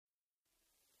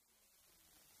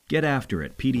Get After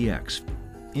It PDX.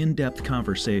 In-depth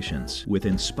conversations with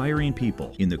inspiring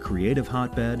people in the creative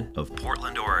hotbed of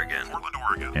Portland, Oregon,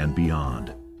 and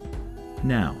beyond.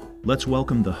 Now, let's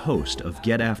welcome the host of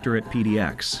Get After It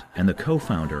PDX and the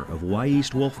co-founder of Y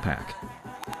East Wolfpack,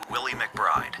 Willie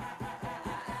McBride.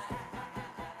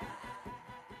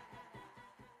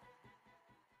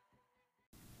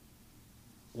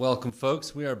 Welcome,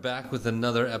 folks. We are back with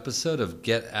another episode of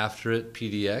Get After It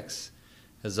PDX.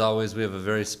 As always, we have a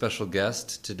very special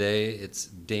guest. Today, it's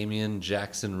Damien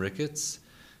Jackson-Ricketts,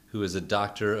 who is a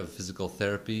doctor of physical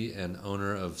therapy and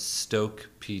owner of Stoke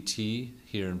PT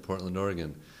here in Portland,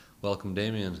 Oregon. Welcome,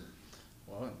 Damien.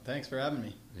 Well, thanks for having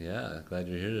me. Yeah, glad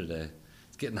you're here today.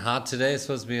 It's getting hot today. It's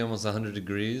supposed to be almost 100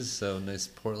 degrees, so nice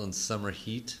Portland summer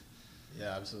heat.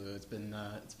 Yeah, absolutely. It's been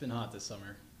hot this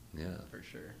summer. Yeah, for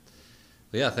sure.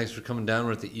 Well, yeah, thanks for coming down.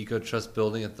 We're at the EcoTrust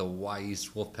building at the Y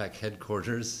East Wolfpack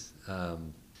headquarters,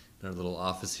 in our little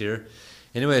office here.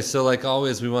 Anyway, so like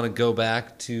always, we want to go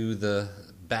back to the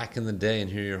back in the day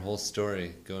and hear your whole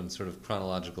story, go in sort of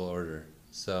chronological order.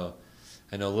 So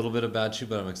I know a little bit about you,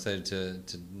 but I'm excited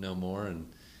to know more and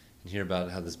hear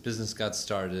about how this business got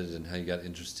started and how you got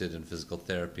interested in physical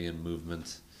therapy and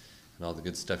movement and all the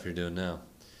good stuff you're doing now.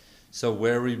 So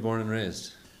where were you born and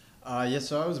raised?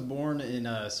 So I was born in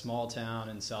a small town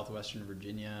in southwestern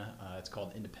Virginia. It's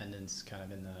called Independence,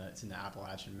 kind of it's in the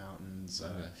Appalachian Mountains,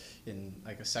 in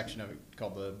like a section of it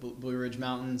called the Blue Ridge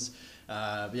Mountains.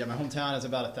 But yeah, my hometown is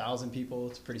about 1,000 people.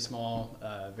 It's pretty small,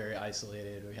 very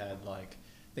isolated. We had I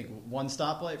think one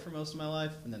stoplight for most of my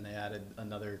life, and then they added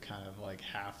another kind of like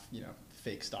half,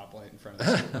 fake stoplight in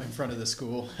front of the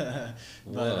school.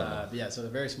 But yeah, so a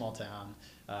very small town.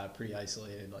 Pretty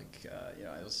isolated.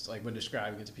 I was when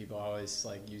describing it to people, I always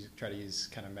try to use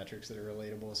kind of metrics that are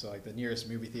relatable. So the nearest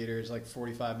movie theater is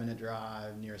 45-minute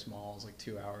drive. Nearest mall is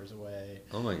 2 hours away.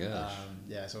 Oh my gosh.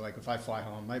 Yeah. So if I fly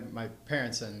home, my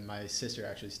parents and my sister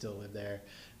actually still live there.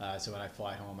 So when I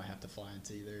fly home, I have to fly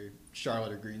into either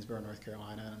Charlotte or Greensboro, North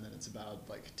Carolina, and then it's about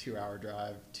 2 hour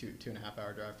drive, two and a half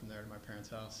hour drive from there to my parents'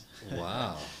 house.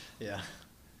 Wow. Yeah.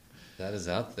 That is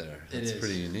out there. That's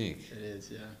pretty unique. It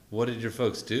is, yeah. What did your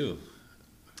folks do?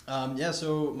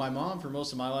 So my mom for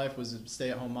most of my life was a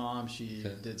stay-at-home mom. She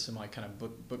did some kind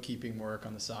of bookkeeping work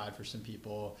on the side for some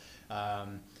people.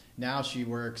 Now she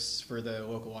works for the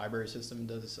local library system,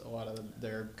 does a lot of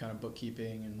their kind of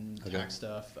bookkeeping and tax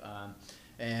stuff.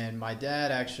 And my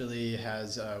dad actually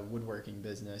has a woodworking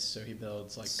business, so he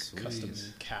builds custom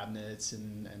cabinets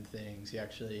and things. He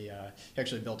actually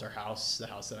built our house, the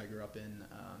house that I grew up in.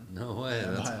 No way,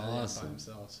 that's awesome. By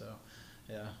himself, so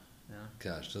yeah.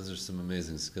 Gosh, those are some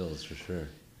amazing skills for sure.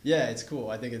 Yeah, it's cool.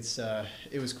 I think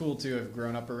it was cool to have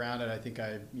grown up around it. I think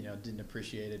I didn't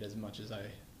appreciate it as much as I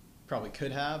probably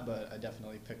could have, but I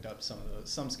definitely picked up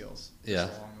some skills along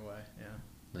the way. Yeah.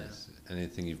 Nice. Yeah.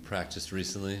 Anything you've practiced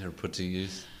recently or put to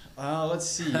use? Let's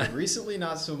see. Recently,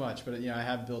 not so much, but I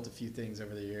have built a few things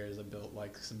over the years. I built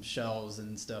some shelves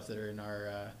and stuff that are in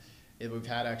our. We've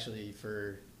had actually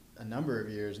for a number of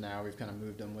years now. We've kind of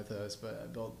moved them with us, but I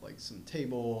built some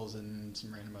tables and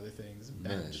some random other things, and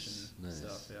bench and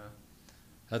stuff. Yeah.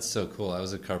 That's so cool. I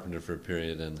was a carpenter for a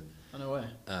period, and oh, no way.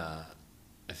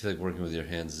 I feel like working with your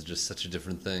hands is just such a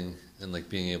different thing, and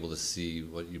being able to see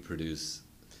what you produce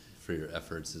for your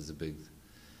efforts is a big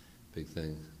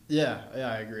thing. Yeah,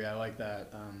 I agree. I like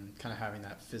that. Kind of having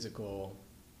that physical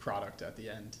product at the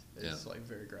end is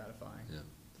very gratifying. Yeah.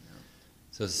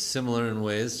 So similar in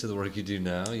ways to the work you do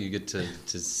now, you get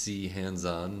to see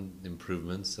hands-on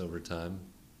improvements over time.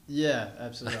 Yeah,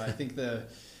 absolutely. I think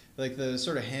the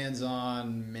sort of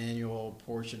hands-on manual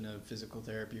portion of physical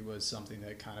therapy was something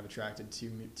that kind of attracted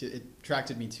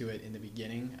me to it in the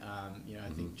beginning. I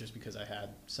think just because I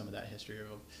had some of that history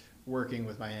of working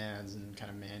with my hands and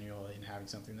kind of manually and having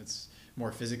something that's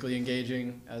more physically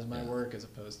engaging as my work as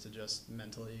opposed to just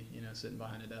mentally, sitting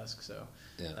behind a desk. So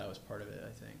that was part of it,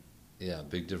 I think. Yeah,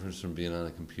 big difference from being on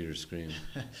a computer screen.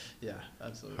 Yeah,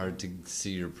 absolutely. Hard to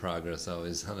see your progress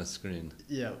always on a screen.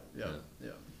 Yeah.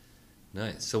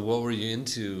 Nice. So what were you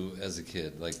into as a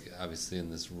kid? Obviously in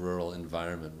this rural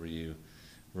environment, were you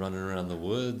running around the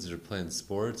woods or playing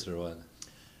sports or what?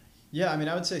 Yeah,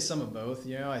 I would say some of both.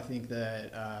 I think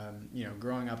that,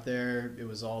 growing up there, it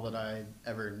was all that I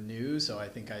ever knew. So I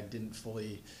think I didn't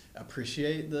fully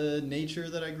appreciate the nature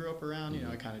that I grew up around.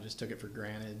 I kind of just took it for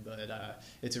granted. But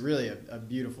it's really a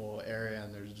beautiful area,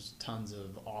 and there's just tons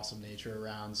of awesome nature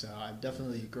around. So I've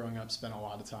definitely, growing up, spent a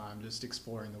lot of time just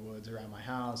exploring the woods around my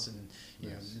house and,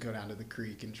 go down to the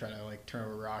creek and try to turn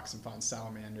over rocks and find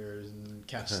salamanders and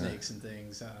catch snakes and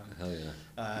things. Hell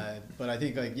yeah. But I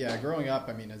think growing up,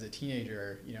 as a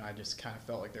teenager, I just kind of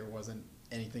felt like there wasn't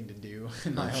anything to do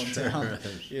in my I'm hometown,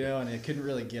 sure. you know, and I couldn't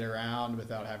really get around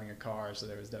without having a car, so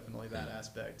there was definitely that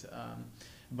aspect.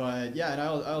 But yeah, and I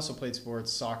also played sports.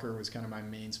 Soccer was kind of my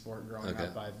main sport growing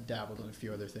up. I dabbled in a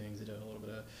few other things. I did a little bit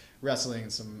of wrestling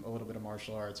and a little bit of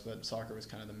martial arts, but soccer was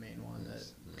kind of the main one that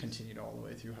continued all the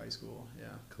way through high school. Yeah.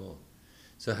 Cool.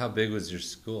 So how big was your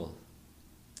school?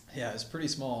 Yeah, it's pretty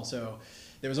small. So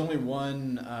there was only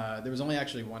one. There was only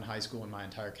actually one high school in my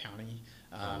entire county,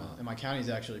 and my county is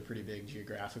actually pretty big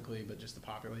geographically, but just the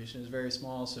population is very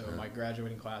small. So my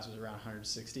graduating class was around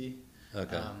 160.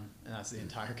 Okay. And that's the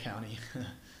entire county.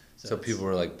 So people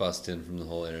were like bussed in from the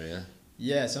whole area?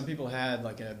 Yeah, some people had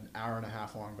like an hour and a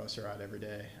half long bus ride every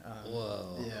day.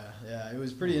 Whoa. Yeah, it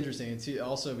was pretty interesting. It's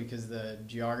also because the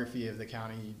geography of the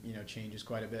county, you know, changes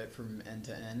quite a bit from end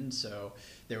to end. So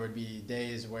there would be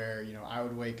days where, you know, I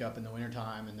would wake up in the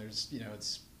wintertime and there's, you know,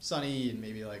 it's sunny and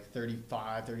maybe like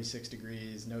 35, 36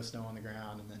 degrees, no snow on the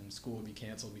ground, and then school would be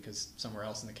canceled because somewhere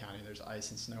else in the county there's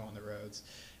ice and snow on the roads.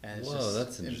 And it's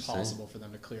just impossible for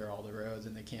them to clear all the roads,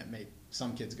 and they can't make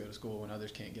some kids go to school when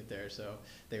others can't get there, so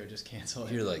they would just cancel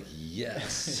it. You're like,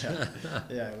 yes.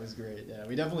 Yeah, it was great. Yeah,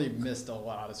 we definitely missed a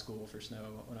lot of school for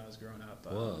snow when I was growing up.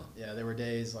 Whoa. Yeah, there were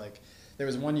days like, there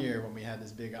was one year when we had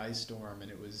this big ice storm,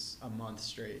 and it was a month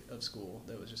straight of school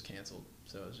that was just canceled.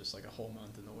 So it was just like a whole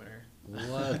month in the winter.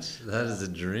 What? That is a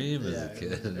dream as a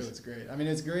kid. It was great. I mean,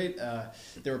 it's great.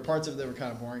 There were parts of it that were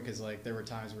kind of boring because like there were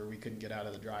times where we couldn't get out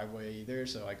of the driveway either,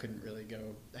 so I couldn't really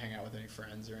go hang out with any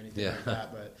friends or anything like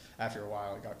that. But after a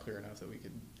while, it got clear enough that we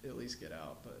could at least get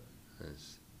out. But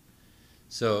nice.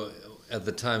 So at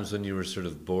the times when you were sort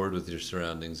of bored with your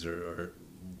surroundings or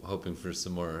hoping for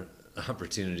some more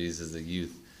opportunities as a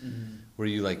youth, were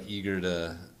you like eager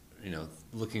to, you know,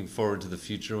 looking forward to the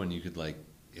future when you could like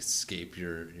escape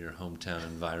your hometown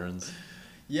environs?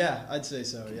 Yeah, I'd say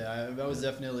so. Yeah, I was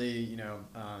definitely, you know,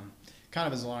 kind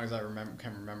of as long as I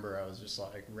can remember, I was just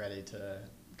like ready to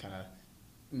kind of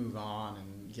move on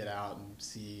and get out and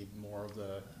see more of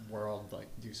the world, like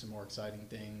do some more exciting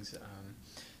things.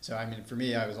 So I mean, for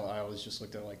me, I always just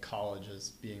looked at like college as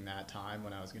being that time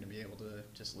when I was going to be able to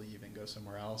just leave and go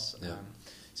somewhere else. Yeah.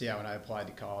 So yeah, when I applied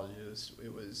to college,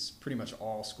 it was pretty much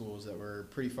all schools that were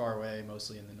pretty far away,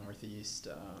 mostly in the Northeast.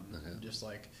 Just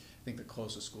like I think the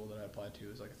closest school that I applied to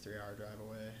was like a 3-hour drive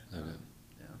away. Okay.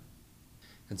 Yeah.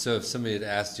 And so if somebody had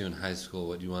asked you in high school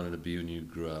what you wanted to be when you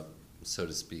grew up, so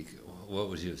to speak, what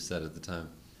would you have said at the time?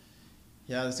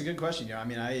 Yeah, that's a good question. You know, I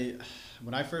mean,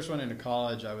 when I first went into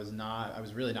college, I was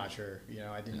really not sure. You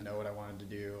know, I didn't know what I wanted to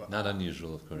do. Not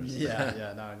unusual, of course.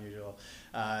 Yeah, not unusual.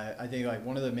 I think like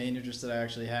one of the main interests that I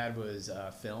actually had was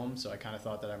film, so I kind of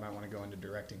thought that I might want to go into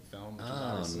directing film, which is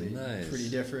obviously pretty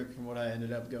different from what I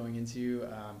ended up going into.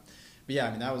 But yeah,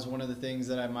 I mean, that was one of the things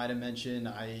that I might have mentioned.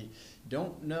 I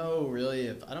don't know really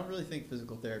I don't really think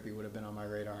physical therapy would have been on my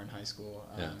radar in high school.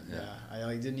 I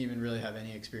like didn't even really have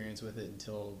any experience with it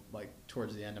until like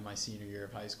towards the end of my senior year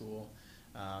of high school.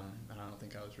 And I don't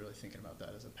think I was really thinking about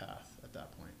that as a path at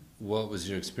that point. What was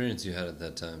your experience you had at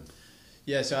that time?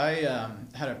 Yeah, so I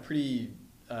had a pretty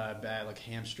bad like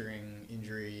hamstring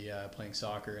injury playing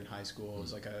soccer in high school. It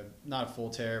was like not a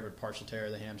full tear, but partial tear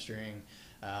of the hamstring.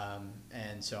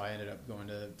 And so I ended up going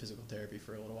to physical therapy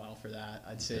for a little while for that.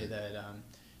 I'd say that,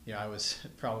 you know, I was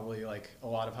probably like a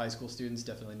lot of high school students,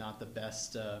 definitely not the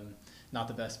best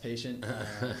patient.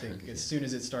 I think as soon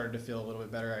as it started to feel a little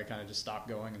bit better, I kind of just stopped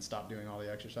going and stopped doing all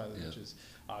the exercises, which is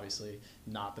obviously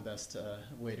not the best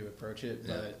way to approach it.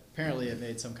 But apparently it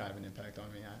made some kind of an impact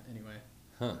on me anyway.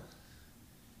 Huh.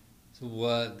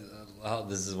 So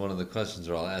this is one of the questions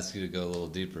where I'll ask you to go a little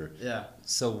deeper. Yeah.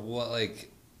 So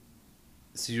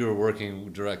you were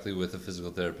working directly with a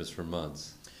physical therapist for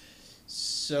months?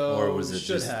 So or was it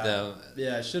just them?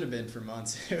 Yeah, it should have been for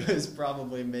months. It was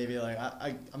probably maybe like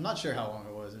I'm not sure how long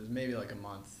it was. It was maybe like a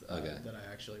month that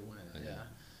I actually went. Okay.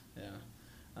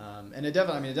 Yeah. And it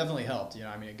definitely helped. You know,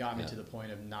 I mean, it got me to the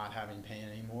point of not having pain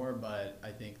anymore. But I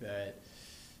think that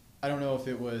I don't know if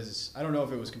it was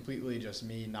completely just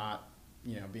me not,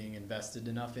 you know, being invested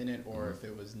enough in it, or if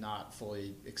it was not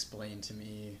fully explained to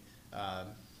me.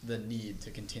 The need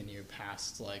to continue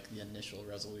past like the initial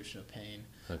resolution of pain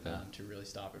to really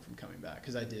stop it from coming back,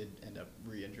 because I did end up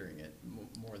re-injuring it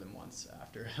more than once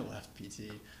after I left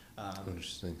PT.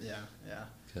 Interesting. Yeah.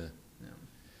 Okay. Yeah.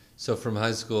 So from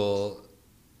high school,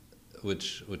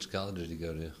 which college did you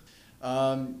go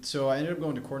to? So I ended up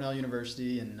going to Cornell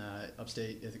University in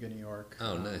upstate Ithaca, New York.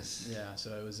 Oh, nice. Yeah.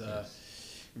 So it was.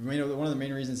 One of the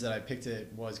main reasons that I picked it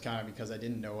was kind of because I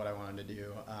didn't know what I wanted to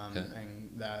do, and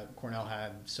that Cornell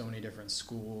had so many different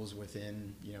schools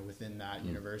within that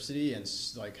university, and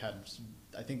like had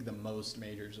I think the most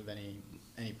majors of any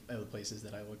any other places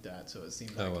that I looked at. So it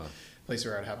seemed Oh, like wow. a place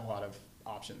where I'd have a lot of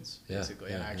options, basically.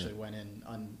 Yeah, And I yeah. actually went in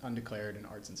undeclared in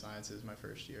arts and sciences my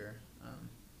first year.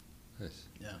 Nice.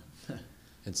 Yeah.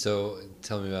 And so,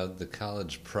 tell me about the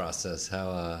college process.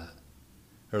 How,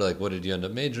 or like, what did you end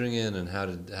up majoring in, and how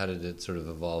did it sort of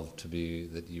evolve to be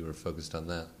that you were focused on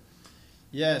that?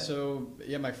 Yeah, so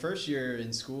my first year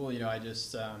in school, I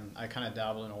just I kind of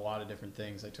dabbled in a lot of different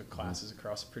things. I took classes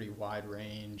across a pretty wide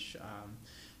range.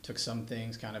 Took some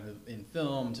things kind of in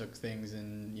film, took things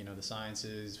in the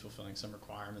sciences, fulfilling some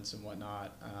requirements and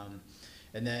whatnot.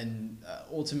 And then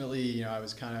ultimately, I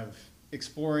was kind of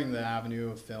exploring the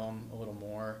avenue of film a little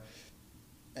more,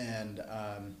 and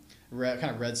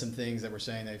kind of read some things that were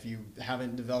saying that if you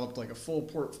haven't developed like a full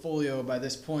portfolio by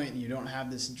this point and you don't have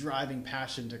this driving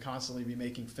passion to constantly be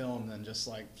making film, then just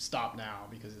like stop now,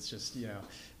 because it's just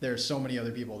there's so many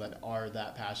other people that are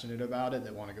that passionate about it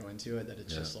that want to go into it that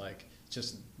it's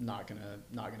just not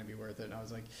gonna be worth it. And I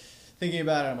was like thinking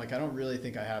about it, I'm like, I don't really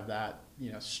think I have that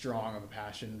strong of a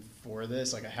passion for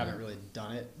this. Like I haven't really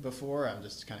done it before. I'm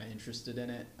just kind of interested in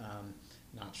it.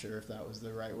 Not sure if that was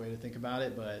the right way to think about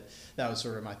it, but that was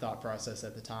sort of my thought process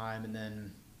at the time. And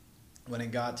then when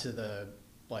it got to the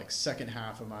second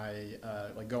half of my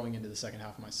going into the second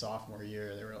half of my sophomore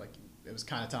year, it was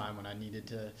kind of time when I needed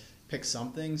to pick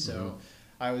something. So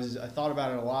I thought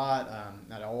about it a lot.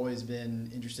 I'd always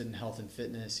been interested in health and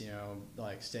fitness.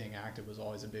 Like staying active was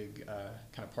always a big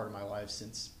kind of part of my life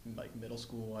since like middle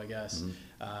school, I guess.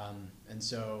 And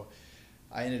so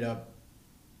I ended up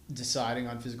deciding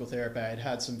on physical therapy. I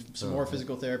had some more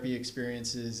physical therapy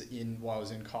experiences while I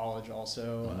was in college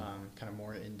also, kind of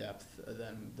more in depth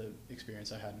than the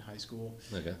experience I had in high school.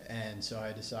 Okay. And so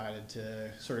I decided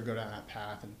to sort of go down that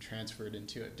path and transferred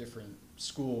into a different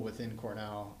school within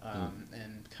Cornell,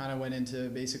 and kind of went into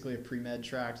basically a pre-med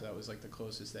track. That was like the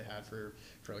closest they had for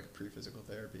like a pre-physical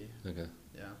therapy. Okay.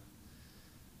 Yeah.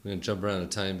 We're going to jump around a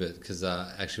tiny bit because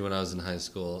actually when I was in high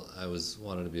school, I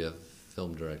wanted to be a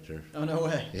film director. Oh, no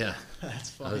way. Yeah.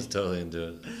 That's funny. I was totally into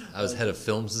it. I was head of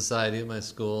film society at my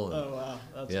school. Oh, wow.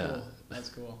 That's cool. That's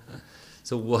cool.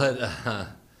 So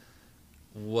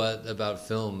what about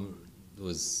film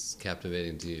was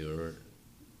captivating to you, or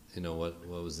what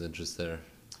was the interest there?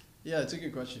 Yeah, it's a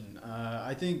good question.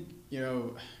 I think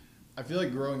I feel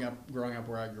like growing up where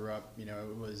I grew up,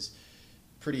 it was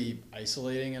pretty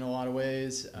isolating in a lot of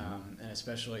ways, and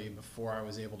especially before I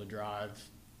was able to drive,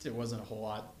 there wasn't a whole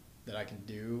lot that I could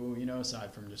do,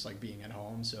 aside from just like being at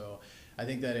home. So I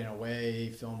think that in a way,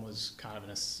 film was kind of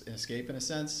an escape in a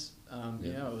sense.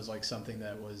 It was like something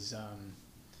that was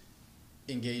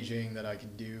engaging that I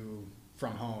could do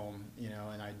from home,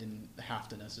 and I didn't have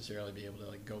to necessarily be able to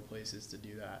like go places to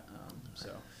do that. So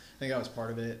I think that was part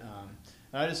of it.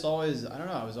 And I just always, I don't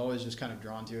know, I was always just kind of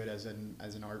drawn to it as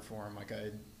an art form. Like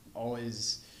I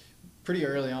always, pretty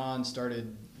early on,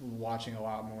 started watching a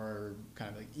lot more kind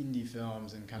of like indie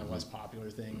films and kind of less popular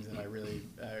things, and I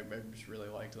just really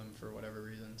liked them for whatever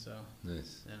reason. So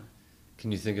nice. Yeah.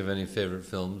 Can you think of any favorite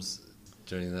films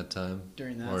during that time?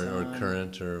 Or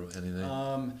current or anything?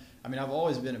 I mean, I've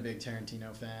always been a big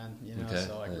Tarantino fan, Okay,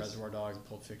 so like nice. Reservoir Dogs and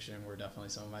Pulp Fiction were definitely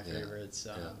some of my favorites.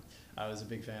 I was a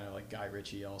big fan of like Guy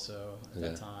Ritchie also at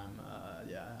that time.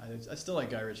 I still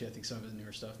like Guy Ritchie. I think some of his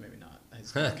newer stuff, maybe not.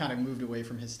 He's kind of moved away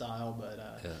from his style,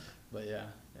 but yeah.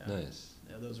 Nice.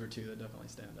 Yeah, those were two that definitely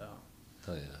stand out.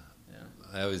 Oh yeah.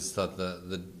 I always thought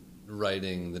the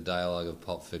writing, the dialogue of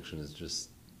Pulp Fiction is just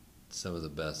some of the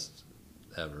best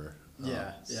ever.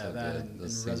 So that and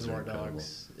Reservoir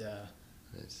Dogs. Yeah.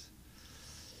 Nice.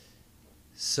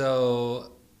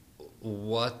 So,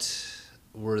 what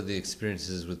were the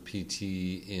experiences with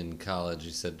PT in college?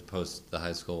 You said post the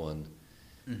high school one.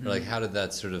 Or like, how did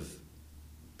that sort of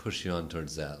push you on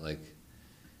towards that? Like,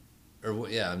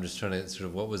 I'm just trying to sort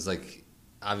of, what was like,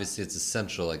 obviously it's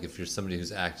essential, like if you're somebody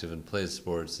who's active and plays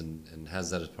sports and has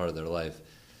that as part of their life,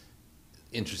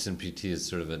 interest in PT is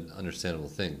sort of an understandable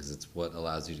thing because it's what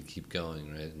allows you to keep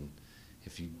going, right? And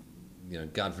if you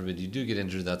God forbid you do get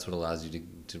injured, that's what allows you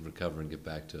to recover and get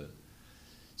back to it.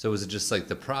 So was it just like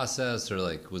the process, or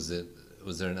like was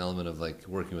there an element of like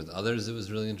working with others that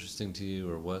was really interesting to you,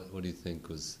 or what do you think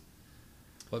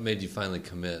what made you finally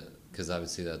commit? Because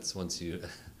obviously that's once you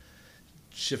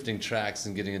shifting tracks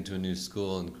and getting into a new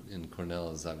school in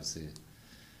Cornell is obviously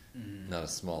not a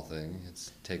small thing.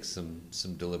 It takes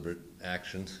some deliberate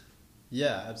action.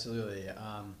 Yeah, absolutely.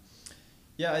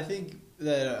 I think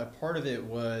that a part of it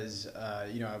was,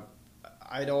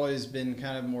 I'd always been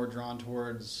kind of more drawn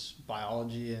towards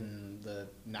biology and the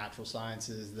natural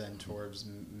sciences than towards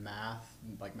math,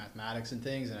 like mathematics and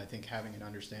things. And I think having an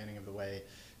understanding of the way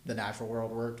the natural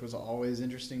world worked was always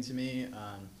interesting to me.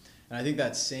 And I think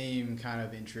that same kind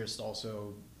of interest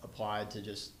also applied to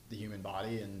just the human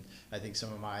body. And I think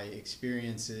some of my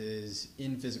experiences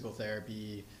in physical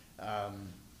therapy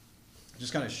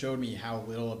just kind of showed me how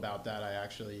little about that I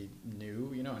actually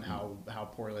knew, you know, and how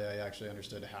poorly I actually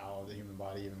understood how the human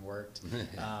body even worked.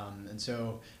 And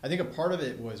so I think a part of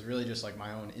it was really just like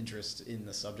my own interest in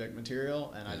the subject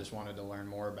material, and I just wanted to learn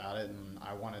more about it, and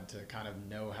I wanted to kind of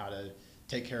know how to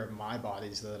take care of my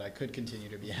body so that I could continue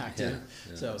to be active.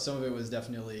 So some of it was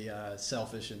definitely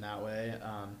selfish in that way.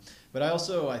 But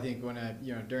I think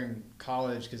when during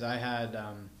college, because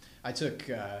I took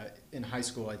in high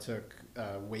school, I took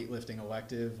weightlifting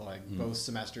elective both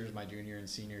semesters, my junior and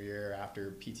senior year,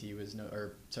 after PE was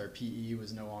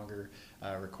no longer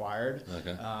required.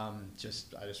 I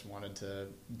just wanted to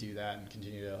do that and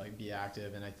continue to be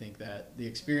active, and I think that the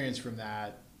experience from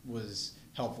that was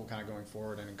helpful kind of going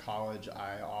forward. And in college,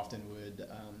 I often would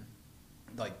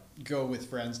go with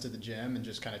friends to the gym and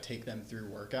just kind of take them through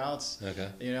workouts.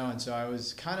 And so I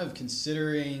was kind of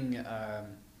considering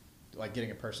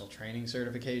getting a personal training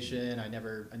certification. I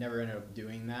never ended up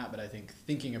doing that, but I think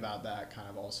thinking about that kind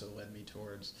of also led me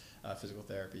towards physical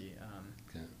therapy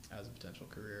as a potential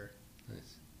career.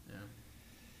 Nice. Yeah.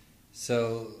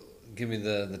 So give me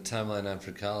the timeline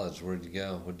after college. Where'd you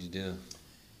go? What'd you do?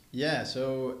 Yeah,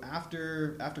 so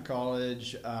after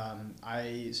college,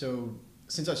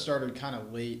 since I started kind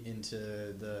of late into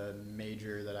the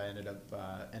major that I ended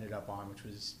up on, which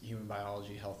was human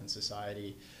biology, health and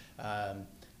society,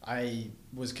 I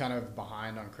was kind of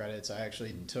behind on credits. I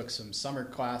actually took some summer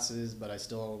classes, but I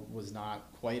still was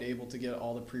not quite able to get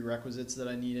all the prerequisites that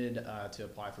I needed to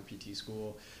apply for PT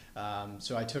school.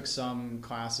 So I took some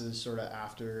classes sort of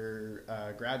after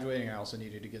graduating. I also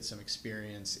needed to get some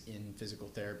experience in physical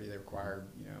therapy. They required,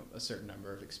 a certain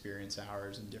number of experience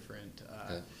hours in different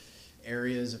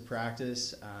areas of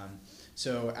practice.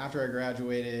 So after I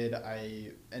graduated,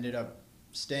 I ended up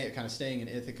staying in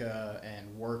Ithaca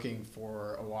and working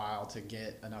for a while to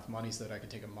get enough money so that I could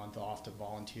take a month off to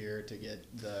volunteer to get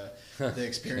the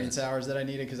experience hours that I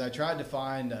needed, because I tried to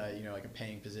find a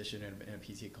paying position in a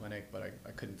PT clinic, but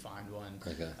I couldn't find one.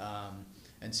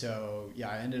 And so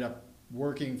I ended up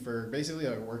working for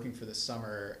the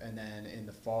summer, and then in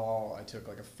the fall I took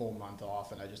a full month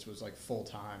off, and I just was full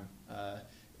time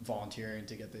volunteering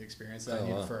to get the experience that I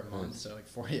needed for a month. So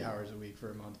 40 hours a week for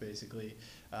a month, basically.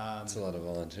 That's a lot of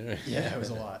volunteering. Yeah, it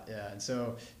was a lot. Yeah. And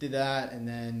so did that, and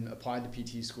then applied to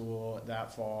PT school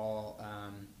that fall.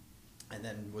 And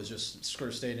then was just sort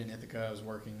of stayed in Ithaca. I was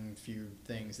working a few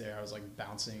things there. I was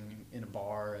bouncing in a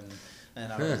bar,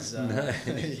 and I was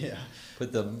yeah.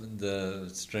 Put the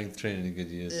strength training to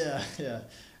good use. Yeah.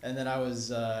 And then I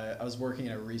was working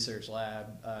in a research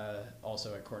lab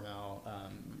also at Cornell.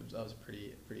 That was a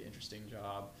pretty interesting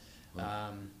job.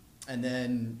 Wow. And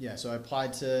then so I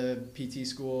applied to PT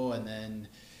school, and then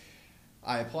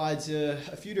I applied to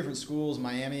a few different schools.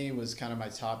 Miami was kind of my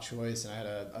top choice, and I had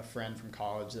a friend from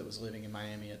college that was living in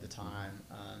Miami at the time.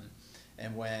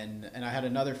 And I had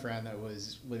another friend that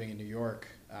was living in New York,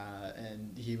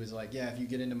 and he was like, "Yeah, if you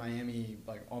get into Miami,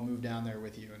 I'll move down there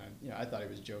with you." And I thought he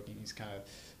was joking. He's kind of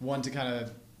one to kind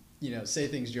of say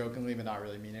things jokingly but not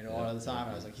really mean it a lot of the time.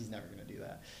 And I was like, he's never going to do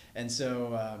that. And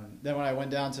so then when I went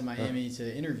down to Miami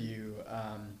to interview,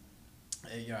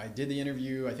 I did the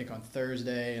interview I think on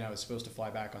Thursday, and I was supposed to fly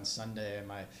back on Sunday. And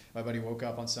my buddy woke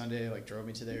up on Sunday, drove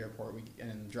me to the airport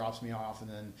and drops me off, and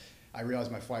then I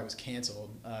realized my flight was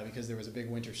canceled because there was a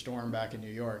big winter storm back in New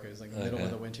York. It was the middle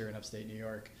of the winter in upstate New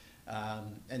York.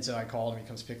 And so I called him. He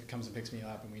comes and picks me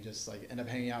up, and we just end up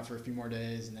hanging out for a few more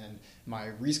days. And then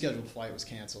my rescheduled flight was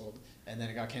canceled, and then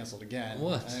it got canceled again.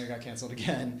 What? And then it got canceled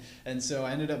again. And so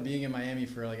I ended up being in Miami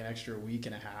for an extra week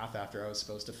and a half after I was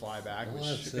supposed to fly back.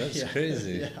 That's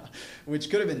crazy. Yeah, which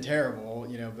could have been terrible,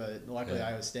 but luckily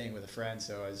I was staying with a friend,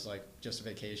 so I was just a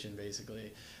vacation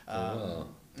basically.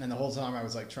 And the whole time I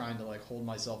was trying to hold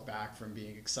myself back from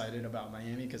being excited about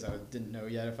Miami, because I didn't know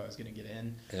yet if I was going to get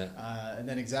in. And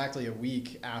then exactly a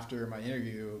week after my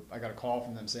interview, I got a call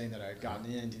from them saying that I had gotten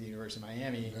into the University of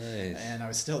Miami. Nice. And I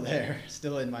was still there,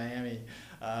 still in Miami.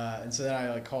 And so then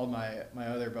I called my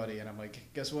other buddy, and I'm like,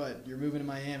 "Guess what? You're moving to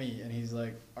Miami." And he's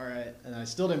like, "All right." And I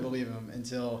still didn't believe him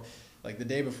until the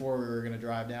day before we were going to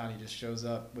drive down. He just shows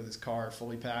up with his car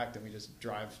fully packed, and we just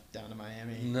drive down to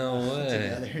Miami. No way.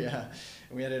 Together, yeah.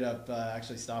 And we ended up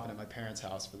actually stopping at my parents'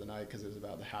 house for the night, because it was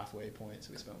about the halfway point.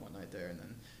 So we spent one night there and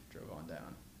then drove on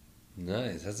down.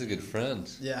 Nice. That's a good friend.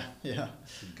 Yeah.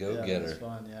 Go-getter. Yeah, it was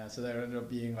fun, yeah. So that ended up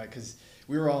being because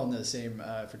we were all in the same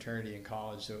fraternity in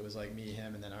college, so it was me,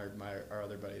 him, and then our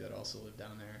other buddy that also lived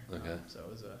down there. Okay. So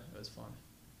it was fun.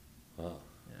 Wow.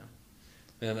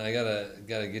 Yeah. Man, I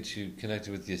gotta get you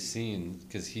connected with Yassine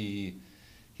because he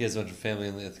has a bunch of family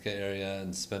in the Ithaca area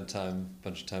and spent a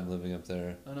bunch of time living up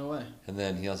there. Oh, no way. And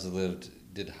then he also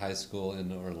did high school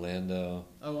in Orlando.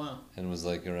 Oh, wow. And was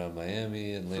like around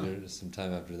Miami and later some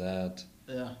time after that.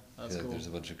 Yeah, that's cool. There's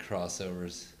a bunch of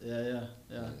crossovers. Yeah.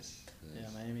 Nice. Yeah,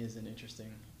 Miami is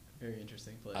very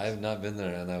interesting place. I have not been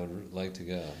there, and I would like to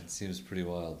go. It seems pretty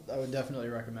wild. I would definitely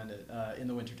recommend it in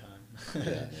the wintertime.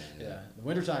 Yeah. The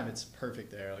wintertime, it's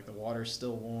perfect there. Like, the water's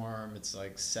still warm. It's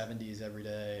like 70s every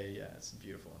day. Yeah, it's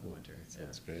beautiful in the winter.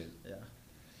 That's great. Yeah.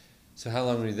 So how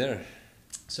long were you there?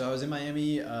 So I was in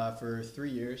Miami for 3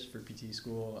 years for PT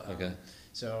school. Okay.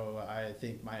 So I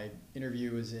think my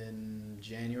interview was in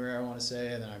January, I want to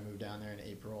say, and then I moved down there in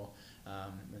April.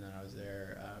 And then I was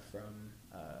there from,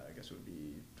 I guess it would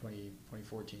be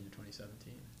 2014 to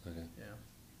 2017. Okay. Yeah.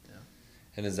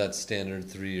 And is that standard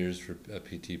 3 years for a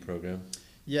PT program?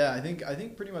 Yeah, I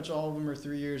think pretty much all of them are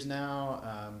 3 years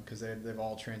now because they've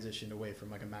all transitioned away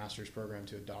from like a master's program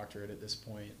to a doctorate at this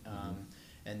point.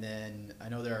 And then I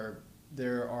know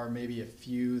there are maybe a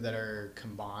few that are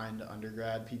combined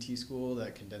undergrad PT school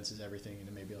that condenses everything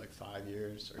into maybe like 5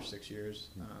 years or 6 years,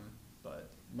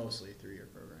 but mostly a 3-year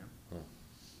program. Huh.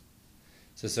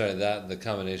 So sorry, the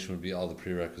combination would be all the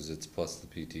prerequisites plus the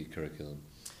PT curriculum.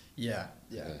 Yeah,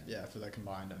 Okay. for that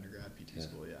combined undergrad PT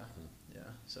school, yeah. Huh. Yeah,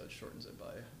 so it shortens it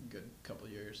by a good couple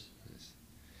of years. Nice.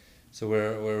 So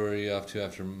where were you off to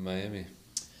after Miami?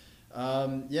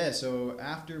 So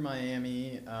after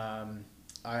Miami, I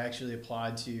actually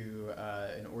applied to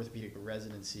an orthopedic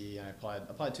residency. I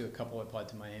applied to a couple. I applied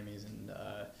to Miami's and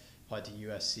applied to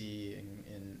USC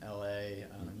in LA.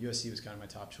 USC was kind of my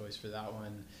top choice for that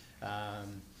one.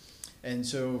 And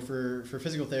so for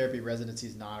physical therapy, residency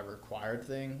is not a required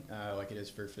thing like it is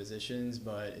for physicians,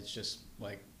 but it's just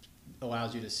like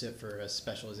allows you to sit for a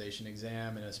specialization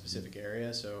exam in a specific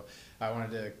area. So I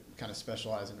wanted to kind of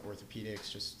specialize in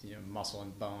orthopedics, just muscle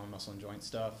and bone, muscle and joint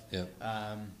stuff. Yeah.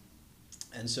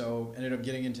 And so ended up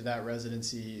getting into that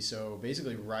residency. So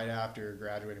basically right after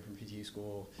graduating from PT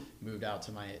school, moved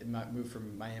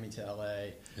from Miami to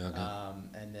LA. Okay.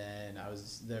 And then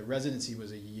the residency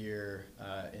was a year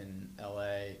in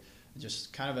LA,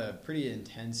 just kind of a pretty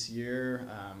intense year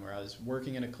where I was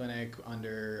working in a clinic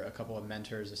under a couple of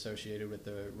mentors associated with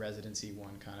the residency.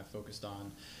 One kind of focused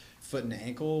on foot and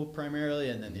ankle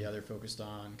primarily, and then the other focused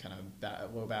on kind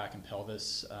of low back and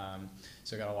pelvis.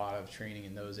 So I got a lot of training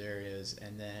in those areas,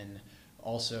 and then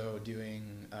also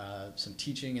doing some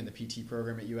teaching in the PT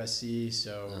program at USC.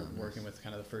 So working with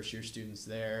kind of the first year students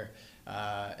there,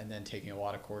 and then taking a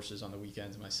lot of courses on the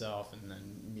weekends myself, and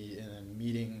then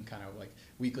meeting kind of like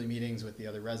weekly meetings with the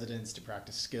other residents to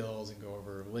practice skills and go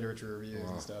over literature reviews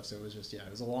and stuff. So it was just, it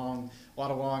was a lot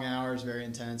of long hours, very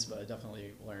intense, but I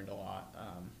definitely learned a lot.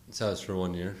 So it was for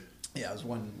 1 year? Yeah, it was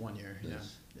one year.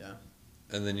 Nice. Yeah.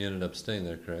 And then you ended up staying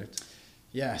there, correct?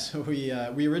 Yeah, so we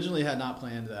originally had not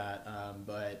planned that,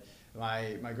 but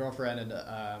my girlfriend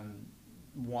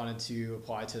wanted to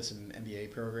apply to some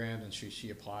MBA programs, and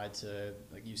she applied to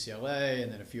like UCLA and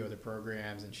then a few other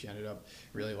programs, and she ended up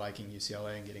really liking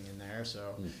UCLA and getting in there.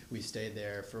 So we stayed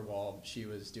there for while she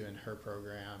was doing her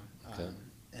program, Okay.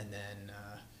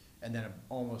 and then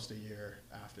almost a year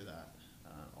after that,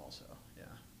 also. Yeah.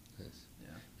 Nice.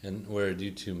 Yeah. And where did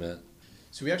you two met?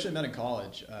 So we actually met in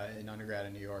college, in undergrad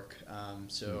in New York.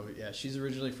 Yeah, she's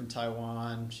originally from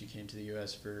Taiwan. She came to the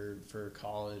U.S. for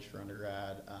college, for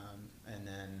undergrad. And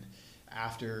then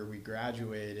after we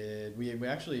graduated, we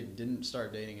actually didn't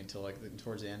start dating until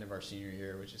towards the end of our senior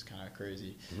year, which is kind of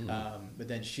crazy. But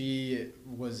then she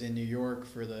was in New York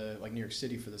New York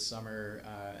City for the summer,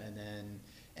 and then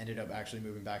ended up actually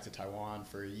moving back to Taiwan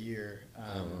for a year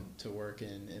to work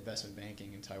in investment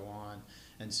banking in Taiwan.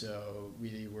 And so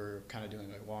we were kind of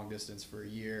doing like long distance for a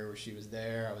year where she was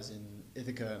there. I was in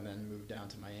Ithaca and then moved down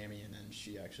to Miami, and then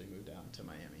she actually moved down to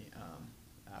Miami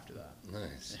after that.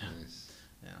 Nice.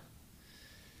 Yeah.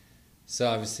 So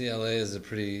obviously LA is a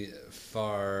pretty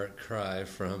far cry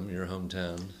from your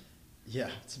hometown.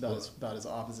 Yeah, it's about as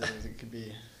opposite as it could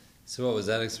be. So what was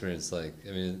that experience like?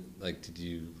 I mean, did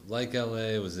you like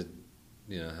LA? Was it,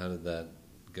 how did that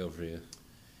go for you?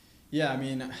 Yeah, I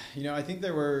mean, I think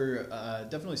there were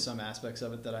definitely some aspects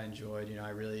of it that I enjoyed. I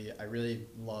really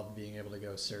loved being able to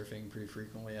go surfing pretty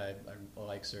frequently. I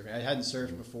like surfing. I hadn't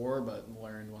surfed before, but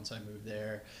learned once I moved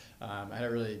there. I had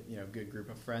a really good group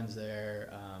of friends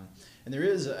there, and there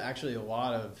is actually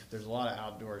there's a lot of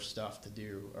outdoor stuff to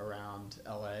do around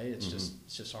LA. It's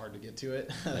just hard to get to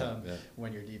it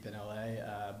when you're deep in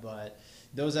LA. But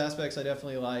those aspects I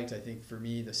definitely liked. I think for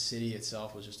me, the city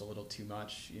itself was just a little too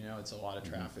much. You know, it's a lot of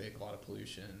traffic, a lot of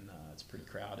pollution. It's pretty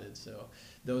crowded. So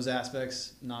those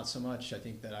aspects, not so much. I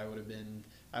think that I would have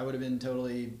been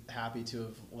totally happy to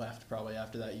have left probably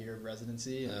after that year of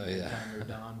residency and kind of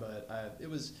moved on. But it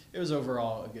was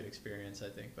overall a good experience, I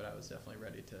think. But I was definitely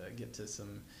ready to get to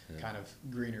some kind of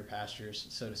greener pastures,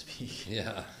 so to speak.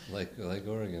 Yeah, like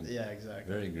Oregon. Yeah,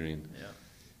 exactly. Very green. Yeah.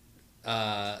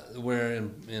 Where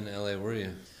in LA were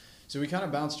you? So we kind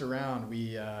of bounced around.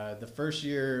 We the first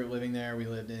year living there, we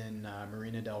lived in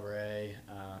Marina del Rey,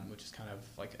 which is kind of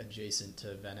like adjacent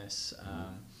to Venice.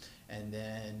 And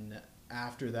then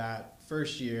after that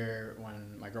first year,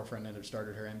 when my girlfriend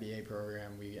started her MBA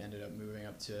program, we ended up moving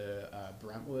up to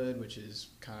Brentwood, which is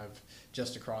kind of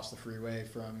just across the freeway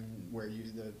from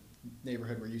the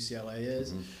neighborhood where UCLA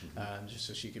is, just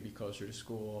so she could be closer to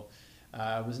school.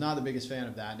 Was not the biggest fan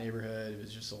of that neighborhood. It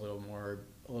was just a little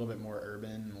bit more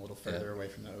urban, a little further away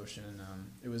from the ocean.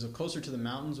 It was closer to the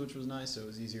mountains, which was nice, so it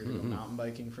was easier to go mountain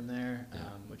biking from there,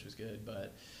 which was good.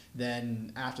 But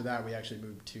then after that, we actually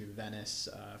moved to Venice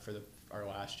for our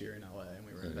last year in LA, and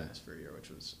we were in Venice for a year, which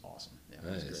was awesome. Yeah,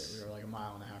 it was great. We were like a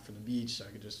mile and a half from the beach, so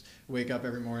I could just wake up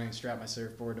every morning, strap my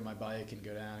surfboard to my bike, and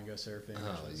go down and go surfing.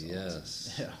 Oh, yes.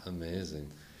 Awesome. Yeah. Amazing.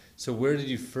 So where did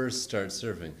you first start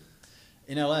surfing?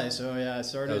 In LA, so yeah, I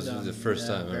started. That was the first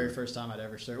time. Very first time I'd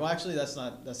ever surfed. Well, actually, that's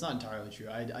not entirely true.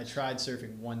 I tried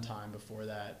surfing one time before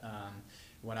that.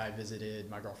 When I visited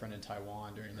my girlfriend in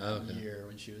Taiwan during that year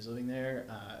when she was living there,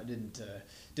 I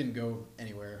didn't go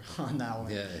anywhere on that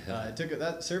one.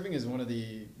 Surfing is one of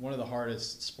the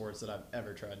hardest sports that I've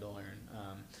ever tried to learn.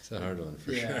 It's a hard one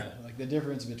for sure. Yeah, like the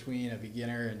difference between a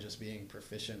beginner and just being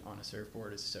proficient on a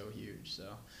surfboard is so huge.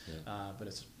 So, but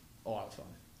it's a lot of fun.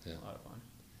 Yeah, a lot of fun.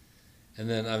 And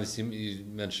then obviously you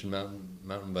mentioned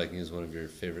mountain biking is one of your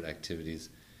favorite activities.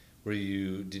 Did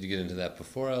you get into that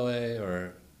before LA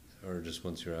or just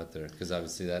once you were out there? Because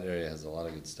obviously that area has a lot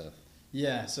of good stuff.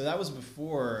 Yeah, so that was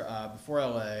before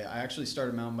LA. I actually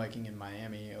started mountain biking in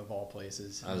Miami, of all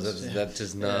places. That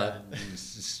does not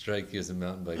strike you as a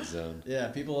mountain bike zone. Yeah,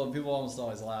 people almost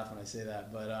always laugh when I say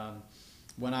that. But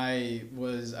when I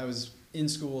was in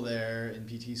school there, in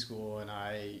PT school, and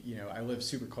I lived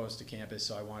super close to campus,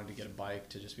 so I wanted to get a bike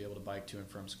to just be able to bike to and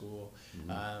from school,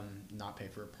 not pay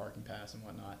for a parking pass and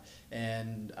whatnot.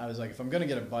 And I was like, if I'm going to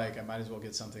get a bike, I might as well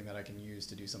get something that I can use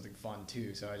to do something fun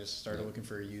too. So I just started looking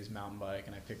for a used mountain bike,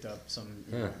 and I picked up some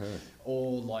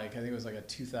old, like, I think it was like a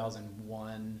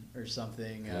 2001 or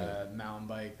something mountain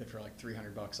bike that for like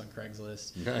 $300 on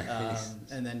Craigslist. Nice.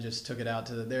 And then just took it out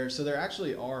to there. So there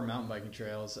actually are mountain biking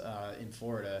trails in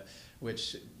Florida,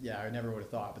 which, I never would have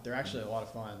thought, but they're actually a lot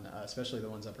of fun, especially the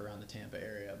ones up around the Tampa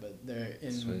area. But they're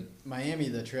in Miami,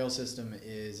 the trail system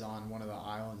is on one of the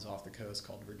islands off the coast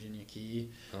called Virginia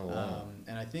Key. Oh, wow.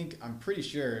 And I'm pretty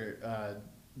sure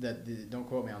don't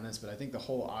quote me on this, but I think the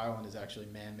whole island is actually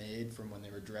man-made from when they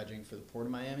were dredging for the port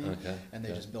of Miami. Okay. And they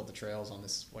just built the trails on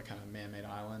this kind of man-made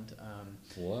island.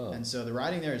 Wow. And so the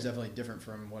riding there is definitely different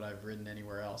from what I've ridden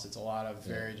anywhere else. It's a lot of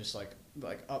very just like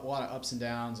a lot of ups and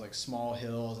downs, like small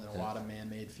hills and a lot of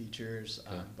man-made features,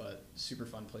 but super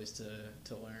fun place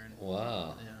to learn.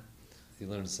 Wow. Yeah. You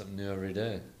learn something new every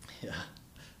day. Yeah.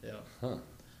 Yeah. Huh.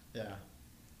 Yeah.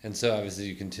 And so obviously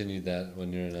you continued that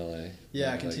when you're in LA.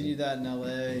 Yeah, I continued that in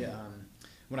LA.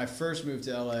 When I first moved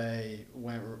to LA,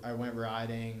 I went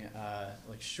riding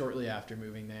like shortly after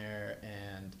moving there,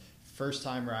 and first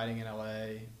time riding in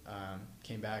LA,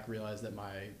 came back, realized that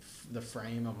the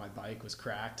frame of my bike was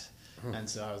cracked. And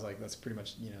so I was like, that's pretty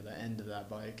much the end of that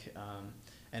bike.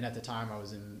 And at the time I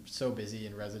was so busy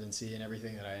in residency and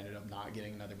everything that I ended up not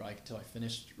getting another bike until I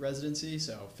finished residency.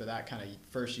 So for that kind of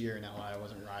first year in LA, I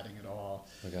wasn't riding at all.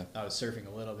 Okay. I was surfing a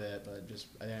little bit, but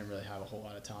I didn't really have a whole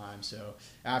lot of time. So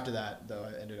after that, though,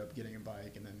 I ended up getting a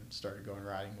bike and then started going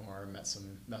riding more. Met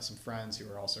some friends who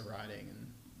were also riding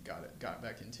and got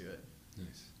back into it.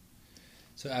 Nice.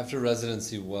 So after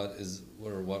residency, what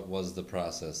was the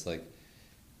process like?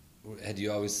 Had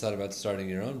you always thought about starting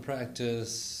your own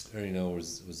practice, or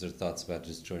was there thoughts about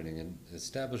just joining an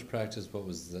established practice? What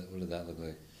did that look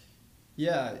like?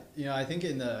 Yeah, I think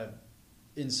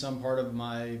in some part of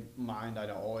my mind, I'd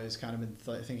always kind of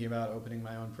been thinking about opening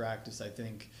my own practice. I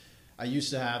think I used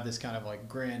to have this kind of like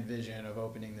grand vision of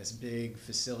opening this big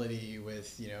facility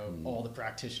with all the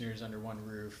practitioners under one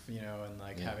roof, and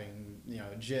like having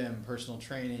gym, personal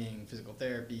training, physical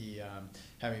therapy,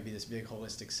 having it be this big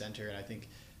holistic center. And I think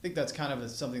that's kind of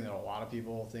something that a lot of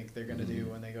people think they're going to do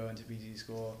when they go into PT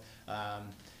school.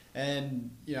 And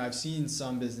I've seen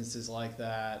some businesses like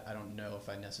that. I don't know if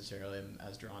I necessarily am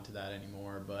as drawn to that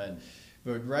anymore, but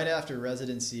But right after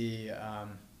residency, I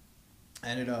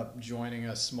ended up joining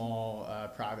a small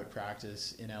private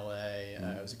practice in LA.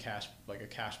 It was a cash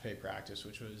pay practice,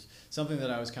 which was something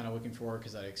that I was kind of looking for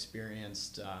because I'd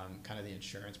experienced kind of the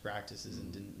insurance practices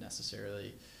and didn't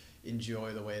necessarily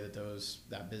enjoy the way that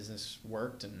that business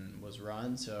worked and was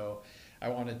run. So I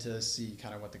wanted to see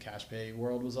kind of what the cash pay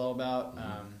world was all about.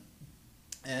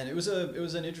 And it was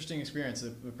an interesting experience.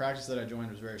 The practice that I joined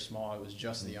was very small. It was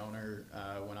just the owner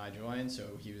when I joined, so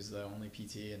he was the only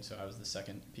PT, and so I was the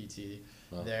second PT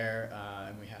there.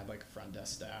 And we had like a front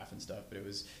desk staff and stuff. But it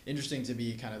was interesting to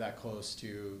be kind of that close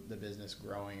to the business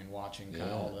growing and watching kind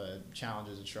of all the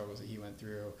challenges and struggles that he went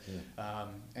through,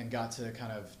 and got to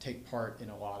kind of take part in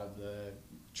a lot of the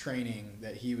training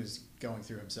that he was going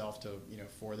through himself to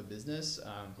for the business,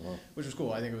 which was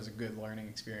cool. I think it was a good learning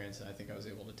experience, and I think I was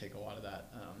able to take a lot of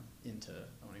that into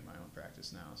owning my own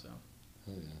practice now. So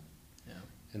yeah.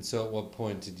 And so at what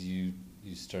point did you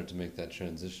start to make that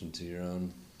transition to your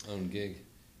own gig?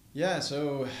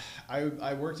 So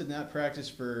I worked in that practice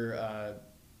for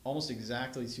almost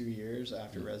exactly 2 years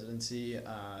after residency,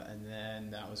 and then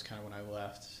that was kind of when I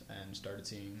left and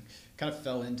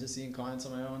fell into seeing clients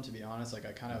on my own, to be honest. Like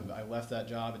I left that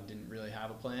job and didn't really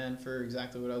have a plan for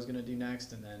exactly what I was going to do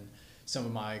next, and then some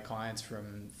of my clients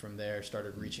from there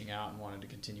started reaching out and wanted to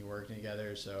continue working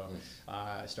together, so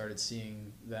I started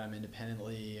seeing them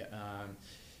independently.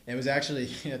 It was actually,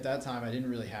 at that time, I didn't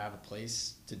really have a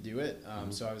place to do it.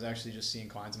 So I was actually just seeing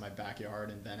clients in my backyard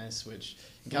in Venice, which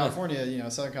in California,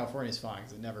 Southern California is fine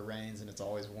because it never rains and it's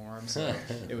always warm. So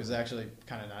it was actually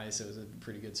kind of nice. It was a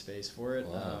pretty good space for it.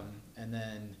 Wow. And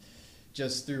then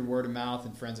just through word of mouth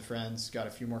and friends of friends, got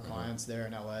a few more clients there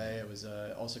in LA. It was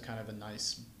also kind of a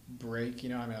nice break.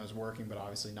 I was working, but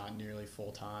obviously not nearly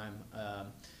full time.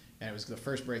 And it was the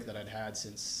first break that I'd had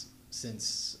since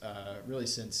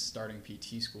starting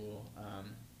PT school,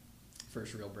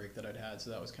 first real break that I'd had, so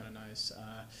that was kind of nice.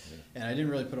 And I didn't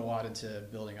really put a lot into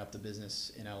building up the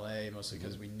business in LA, mostly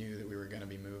because we knew that we were going to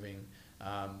be moving.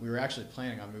 We were actually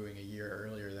planning on moving a year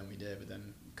earlier than we did, but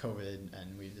then COVID,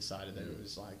 and we decided that it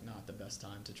was like not the best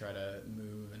time to try to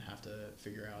move and have to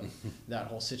figure out that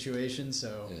whole situation.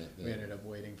 So we ended up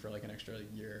waiting for like an extra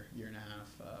year and a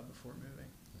half before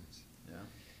moving. Nice.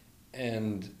 Yeah.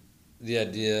 And the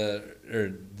idea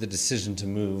or the decision to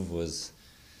move was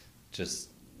just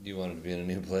you wanted to be in a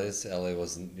new place. LA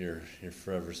wasn't your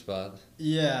forever spot.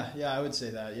 Yeah, I would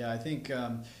say that. Yeah, I think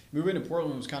moving to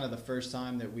Portland was kind of the first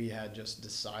time that we had just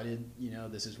decided,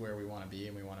 this is where we want to be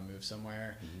and we want to move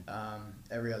somewhere.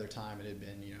 Every other time it had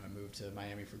been, I moved to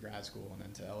Miami for grad school and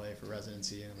then to LA for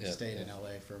residency, and we stayed in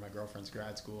LA for my girlfriend's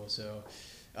grad school. So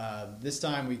this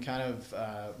time we kind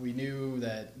of we knew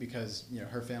that because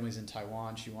her family's in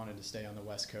Taiwan, she wanted to stay on the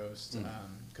West Coast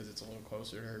because it's a little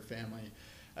closer to her family.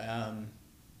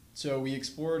 So we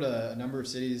explored a number of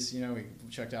cities. We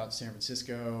checked out San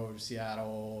Francisco,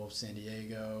 Seattle, San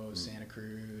Diego, Santa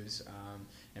Cruz,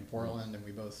 and Portland, and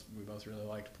we both really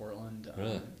liked Portland.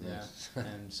 Really? Yeah, Nice.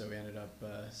 and so we ended up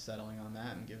settling on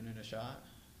that and giving it a shot.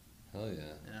 Hell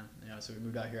yeah. Yeah. So we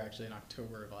moved out here actually in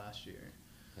October of last year.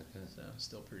 Okay. So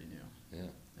still pretty new.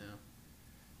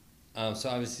 Yeah. So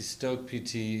obviously Stoke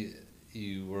PT,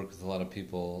 you work with a lot of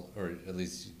people, or at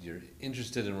least you're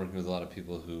interested in working with a lot of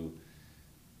people who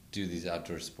do these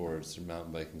outdoor sports, or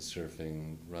mountain biking,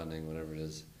 surfing, running, whatever it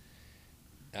is.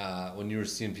 When you were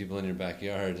seeing people in your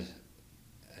backyard,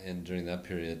 and during that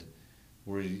period,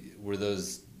 were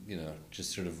those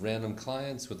just sort of random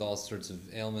clients with all sorts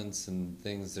of ailments and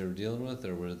things they were dealing with,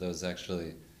 or were those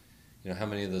actually, how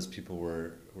many of those people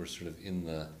were sort of in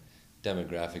the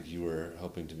demographic you were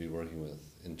hoping to be working with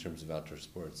in terms of outdoor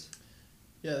sports?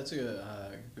 Yeah, that's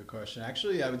a good question.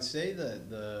 Actually, I would say that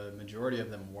the majority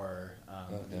of them were,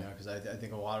 because I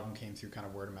think a lot of them came through kind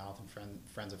of word of mouth and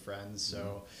friends of friends.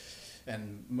 So,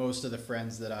 and most of the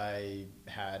friends that I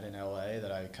had in LA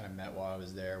that I kind of met while I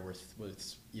was there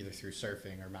was either through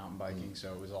surfing or mountain biking.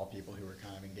 So it was all people who were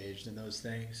kind of engaged in those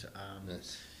things.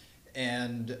 Nice.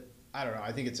 And I don't know.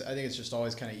 I think it's just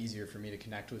always kind of easier for me to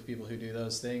connect with people who do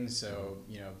those things. So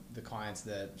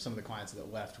some of the clients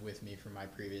that left with me from my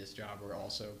previous job were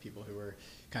also people who were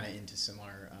kind of into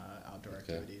similar outdoor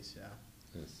activities.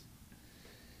 Yeah. Nice.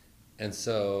 And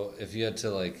so, if you had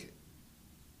to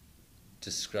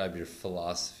describe your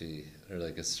philosophy or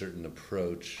a certain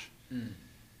approach,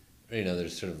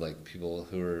 there's sort of people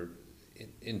who are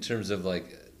in terms of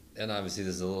and obviously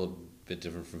this is a little bit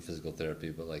different from physical therapy,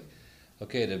 but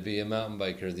okay, to be a mountain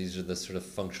biker, these are the sort of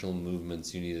functional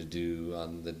movements you need to do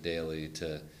on the daily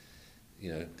to,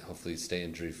 hopefully stay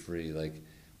injury free.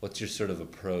 What's your sort of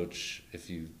approach, if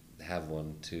you have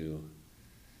one, to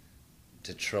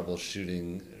to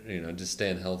troubleshooting, just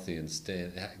staying healthy and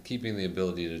keeping the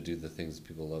ability to do the things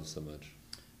people love so much?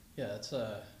 Yeah, that's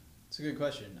a good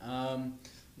question.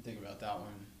 Think about that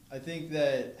one. I think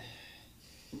that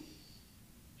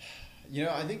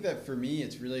for me,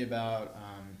 it's really about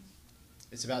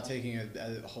taking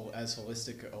as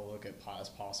holistic a look as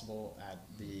possible at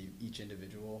each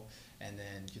individual, and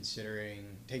then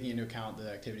taking into account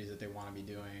the activities that they want to be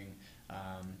doing,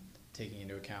 taking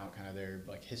into account kind of their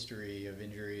like history of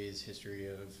injuries, history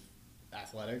of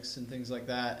athletics and things like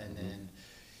that, and then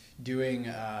doing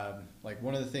like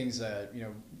one of the things that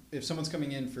if someone's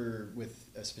coming in with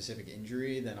a specific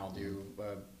injury, then I'll do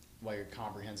like a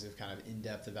comprehensive kind of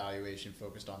in-depth evaluation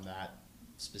focused on that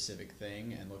specific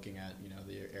thing and looking at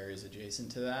the areas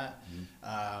adjacent to that,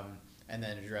 and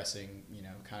then addressing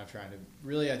kind of trying to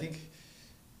really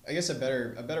I guess a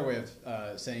better way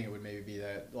of saying it would maybe be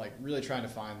that like really trying to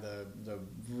find the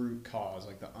root cause,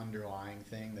 like the underlying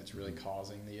thing that's really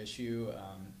causing the issue,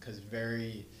 because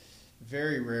very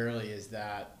very rarely is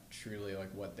that truly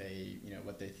like what they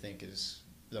think is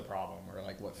the problem, or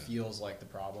like what feels like the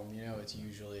problem. It's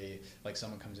usually like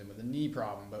someone comes in with a knee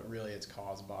problem, but really it's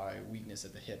caused by weakness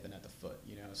at the hip and at the foot.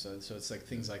 So it's like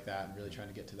things like that, and really trying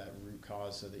to get to that root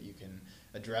cause so that you can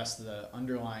address the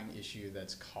underlying issue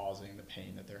that's causing the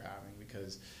pain that they're having.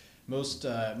 Because most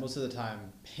of the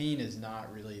time, pain is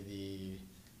not really the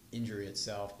injury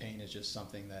itself. Pain is just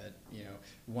something that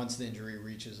once the injury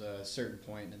reaches a certain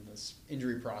point, and this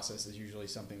injury process is usually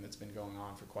something that's been going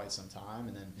on for quite some time,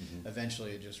 and then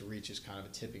eventually it just reaches kind of a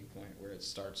tipping point where it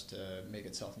starts to make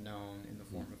itself known in the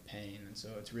form of pain. And so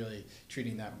it's really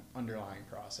treating that underlying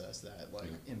process, that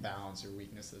imbalance or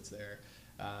weakness that's there.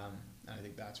 And I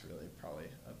think that's really probably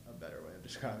a better way of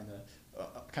describing the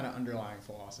kind of underlying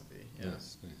philosophy.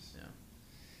 Nice. Yeah.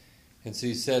 And so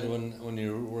you said when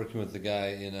you were working with the guy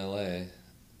in LA,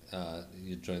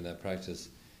 you joined that practice,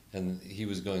 and he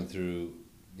was going through,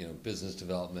 business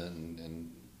development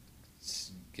and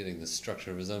getting the structure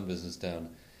of his own business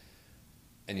down.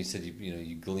 And you said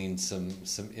you gleaned some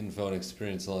info and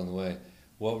experience along the way.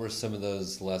 What were some of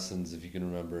those lessons, if you can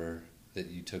remember, that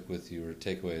you took with you, or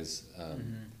takeaways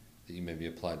that you maybe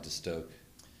applied to Stoke?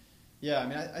 Yeah, I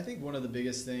mean, I think one of the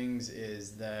biggest things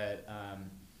is that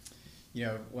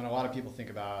when a lot of people think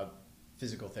about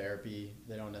physical therapy,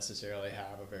 they don't necessarily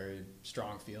have a very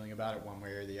strong feeling about it one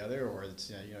way or the other, or it's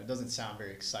it doesn't sound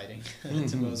very exciting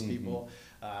to most people,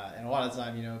 and a lot of the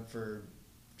time for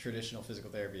traditional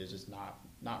physical therapy is just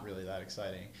not really that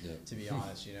exciting, to be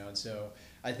honest. And so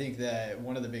I think that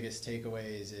one of the biggest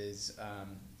takeaways is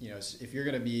if you're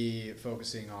going to be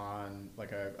focusing on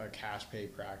like a cash pay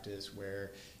practice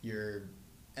where your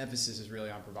emphasis is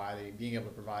really on being able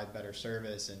to provide better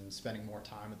service and spending more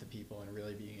time with the people and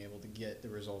really being able to get the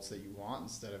results that you want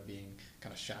instead of being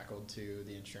kind of shackled to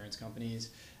the insurance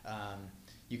companies,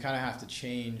 you kind of have to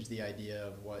change the idea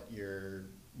of what your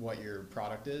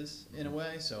product is in a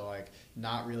way. So like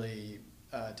not really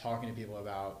talking to people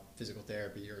about physical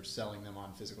therapy or selling them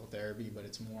on physical therapy, but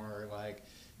it's more like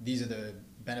these are the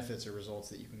benefits or results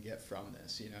that you can get from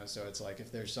this. So it's like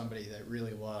if there's somebody that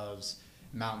really loves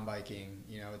mountain biking,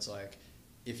 it's like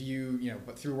if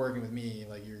but through working with me,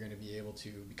 like you're going to be able to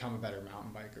become a better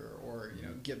mountain biker, or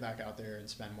get back out there and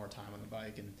spend more time on the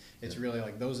bike. And it's really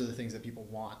like those are the things that people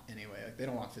want anyway. Like they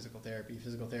don't want physical therapy.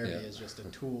 Physical therapy is just a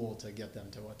tool to get them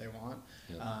to what they want.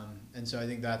 And so I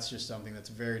think that's just something that's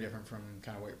very different from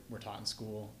kind of what we're taught in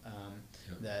school,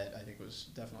 that I think was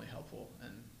definitely helpful,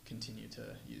 and continue to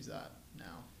use that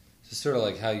now. So sort of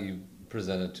like how you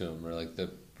present it to them, or like the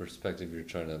perspective you're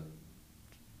trying to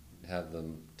have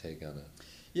them take on it.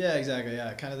 Yeah, exactly.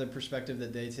 Yeah, kind of the perspective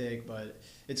that they take, but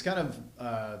it's kind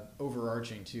of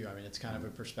overarching too. I mean, it's kind of a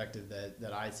perspective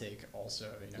that I take also.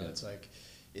 It's like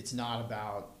it's not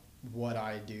about what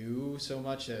I do so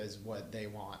much as what they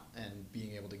want, and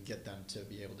being able to get them to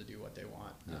be able to do what they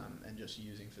want, and just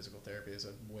using physical therapy as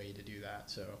a way to do that.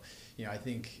 So, I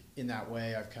think in that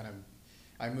way,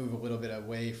 I move a little bit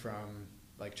away from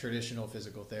like traditional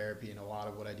physical therapy, and a lot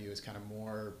of what I do is kind of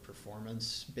more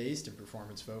performance based and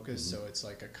performance focused. So it's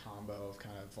like a combo of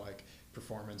kind of like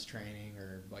performance training,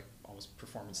 or like almost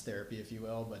performance therapy, if you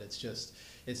will. But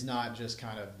it's not just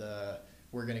kind of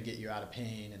we're going to get you out of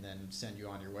pain and then send you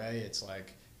on your way. It's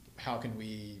like, how can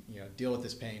we deal with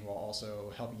this pain while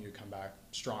also helping you to come back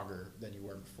stronger than you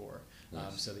were before,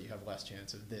 so that you have less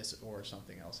chance of this or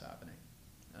something else happening.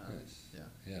 Nice.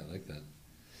 Yeah, I like that.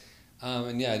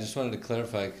 And I just wanted to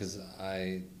clarify, because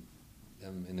I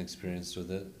am inexperienced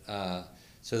with it.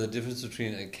 So the difference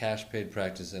between a cash paid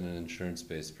practice and an insurance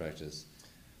based practice.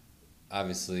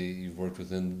 Obviously, you've worked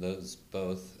within those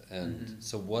both, and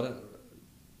so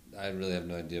I really have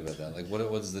no idea about that. Like,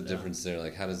 what's the difference there?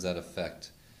 Like, how does that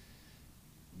affect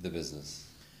the business?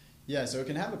 Yeah, so it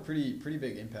can have a pretty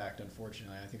big impact,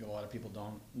 unfortunately. I think a lot of people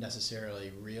don't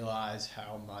necessarily realize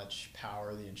how much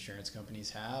power the insurance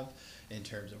companies have in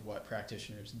terms of what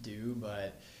practitioners do,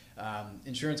 but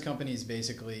insurance companies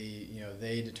basically,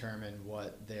 they determine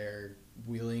what they're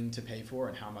willing to pay for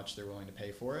and how much they're willing to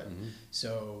pay for it. Mm-hmm.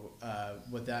 So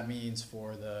what that means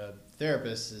for the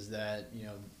therapists is that,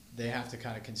 they have to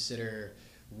kind of consider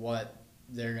what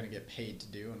they're going to get paid to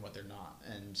do and what they're not.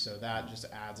 And so that just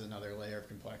adds another layer of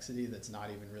complexity that's not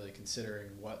even really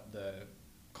considering what the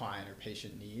client or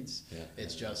patient needs.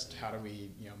 It's just how do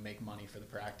we make money for the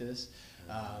practice.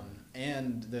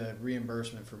 And the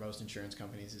reimbursement for most insurance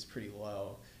companies is pretty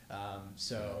low.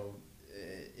 So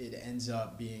it ends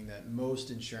up being that most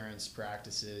insurance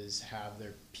practices have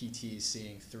their PTs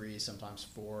seeing 3, sometimes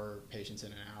 4 patients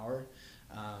in an hour.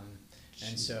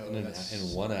 And so in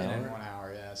 1 hour? In 1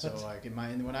 hour, yeah. So like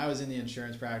when I was in the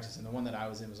insurance practice, and the one that I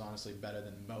was in was honestly better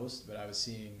than most, but I was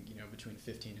seeing between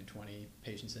 15 and 20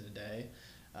 patients in a day.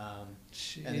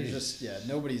 And there's just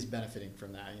nobody's benefiting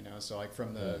from that, So like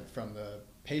from the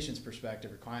patient's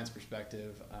perspective or client's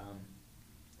perspective,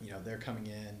 they're coming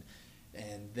in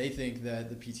and they think that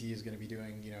the PT is going to be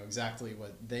doing exactly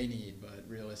what they need, but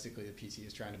realistically the PT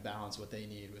is trying to balance what they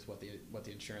need with what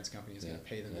the insurance company is going to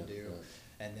pay them to do.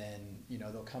 And then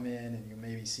they'll come in and you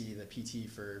maybe see the PT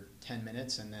for 10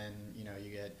 minutes, and then you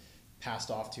get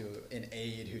passed off to an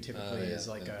aide who typically is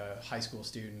like a high school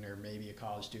student or maybe a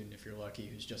college student if you're lucky,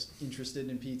 who's just interested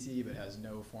in PT but has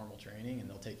no formal training, and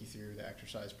they'll take you through the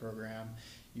exercise program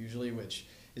usually, which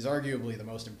is arguably the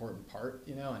most important part,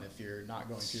 and if you're not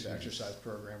going through the exercise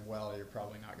program well, you're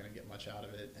probably not going to get much out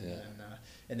of it.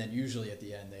 And then usually at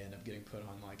the end they end up getting put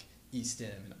on like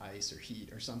e-stim and ice or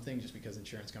heat or something, just because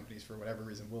insurance companies for whatever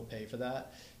reason will pay for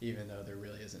that, even though there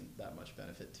really isn't that much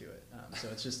benefit to it. So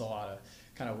it's just a lot of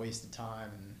kind of wasted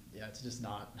time, and it's just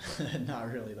not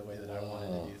really the way that I wanted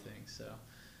to do things. So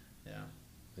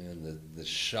and the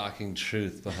shocking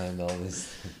truth behind all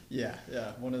this.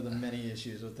 One of the many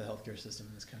issues with the healthcare system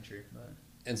in this country. But.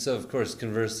 And so of course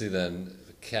conversely then,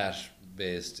 cash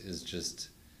based is just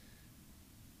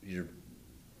you're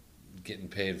getting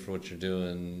paid for what you're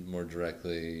doing more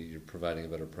directly, you're providing a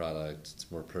better product,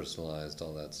 it's more personalized,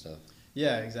 all that stuff.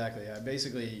 Yeah, exactly.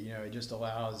 Basically, it just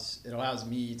allows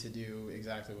me to do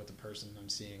exactly what the person I'm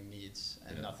seeing needs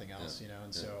and nothing else,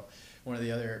 And so one of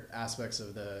the other aspects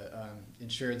of the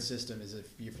insurance system is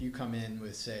if you come in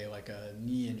with, say, like a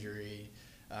knee injury,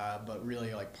 but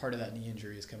really like part of that knee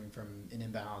injury is coming from an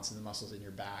imbalance in the muscles in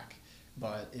your back.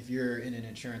 But if you're in an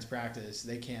insurance practice,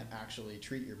 they can't actually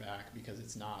treat your back because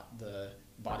it's not the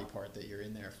body part that you're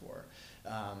in there for.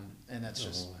 And that's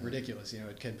just ridiculous.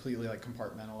 It completely like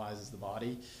compartmentalizes the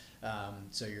body.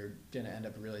 So you're going to end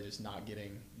up really just not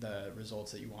getting the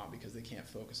results that you want because they can't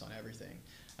focus on everything.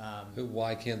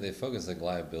 Why can't they focus? Like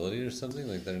liability or something?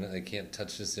 Like they can't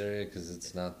touch this area because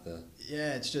it's not the...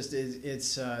 Yeah, it's just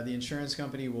it's the insurance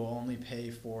company will only pay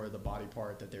for the body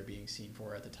part that they're being seen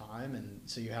for at the time, and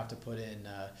so you have to put in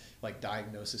like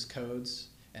diagnosis codes,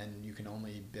 and you can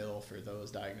only bill for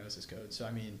those diagnosis codes. So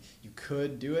I mean, you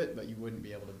could do it, but you wouldn't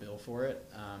be able to bill for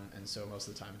it, and so most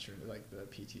of the time, like the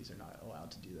PTs are not allowed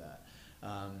to do that.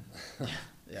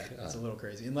 It's a little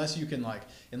crazy. Unless you can,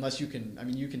 I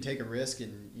mean, you can take a risk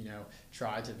and,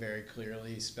 try to very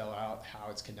clearly spell out how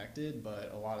it's connected,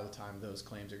 but a lot of the time those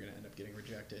claims are going to end up getting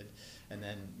rejected. And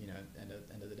then,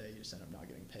 end of the day, you just end up not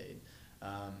getting paid.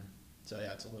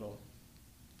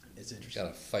 It's interesting.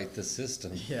 Got to fight the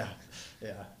system. Yeah.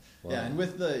 Wow. Yeah. And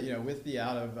with the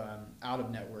out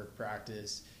of network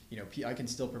practice, I can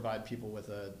still provide people with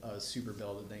a super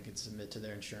bill that they can submit to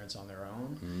their insurance on their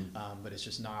own, but it's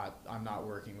just I'm not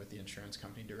working with the insurance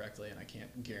company directly, and I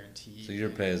can't guarantee. So your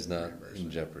pay is not in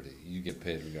jeopardy. You get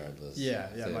paid regardless.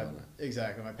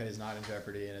 Exactly. My pay is not in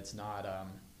jeopardy, and it's not,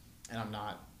 and I'm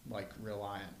not like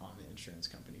reliant on the insurance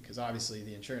company, because obviously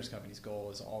the insurance company's goal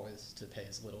is always to pay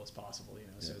as little as possible.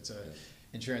 So it's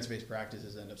insurance-based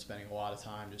practices end up spending a lot of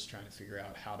time just trying to figure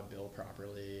out how to bill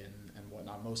properly and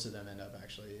whatnot. Most of them end up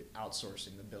actually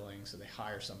outsourcing the billing, so they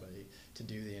hire somebody to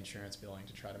do the insurance billing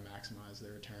to try to maximize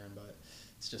their return, but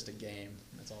it's just a game.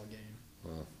 It's all a game.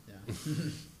 Wow. Yeah.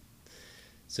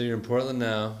 So you're in Portland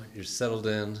now. You're settled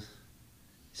in.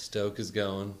 Stoke is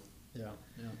going. Yeah.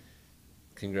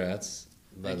 Congrats,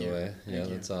 by the way. Thank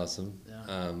you. That's awesome.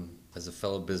 Yeah. As a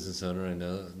fellow business owner, I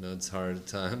know it's hard at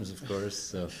times, of course,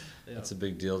 so it's a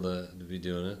big deal to be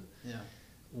doing it. Yeah.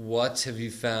 What have you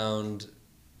found,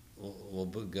 we'll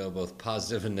go both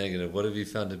positive and negative, what have you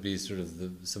found to be sort of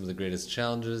some of the greatest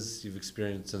challenges you've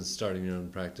experienced since starting your own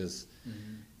practice?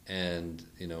 And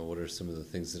what are some of the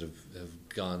things that have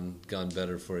gone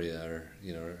better for you, or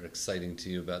are exciting to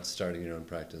you about starting your own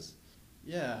practice?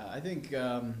 Yeah, I think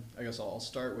I guess I'll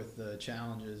start with the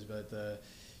challenges, but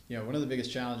one of the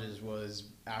biggest challenges was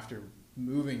after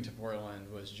moving to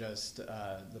Portland was just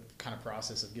the kind of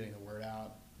process of getting the word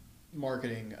out.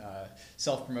 Marketing,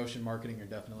 self-promotion marketing are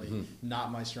definitely not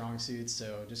my strong suits,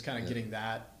 so just kind of getting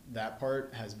that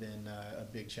part has been a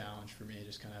big challenge for me,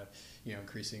 just kind of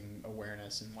increasing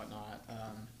awareness and whatnot,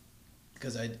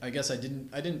 because I guess I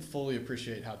didn't fully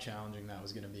appreciate how challenging that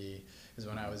was going to be, because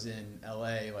when I was in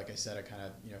LA, like I said, I kind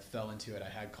of fell into it. I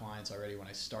had clients already when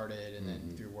I started, and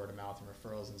then through word of mouth and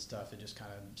referrals and stuff, it just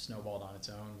kind of snowballed on its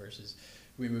own, versus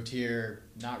we moved here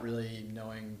not really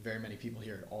knowing very many people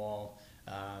here at all.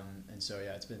 And so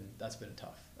that's been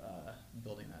tough,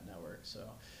 building that network. So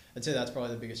I'd say that's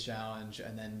probably the biggest challenge.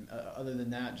 And then other than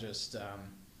that, just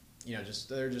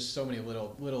there are just so many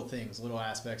little things, little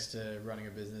aspects to running a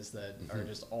business that are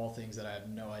just all things that I have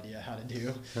no idea how to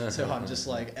do. So I'm just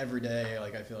like every day,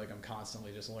 like I feel like I'm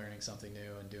constantly just learning something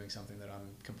new and doing something that I'm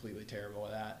completely terrible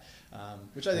at,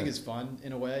 which I think is fun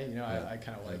in a way. I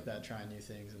kind of like that, trying new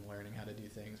things and learning how to do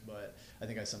things. But I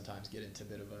think I sometimes get into a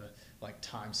bit of a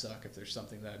time suck if there's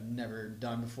something that I've never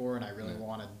done before and I really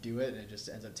want to do it, and it just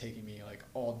ends up taking me like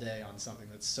all day on something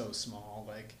that's so small.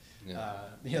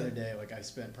 The other day, I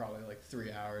spent probably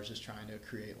 3 hours just trying to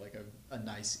create a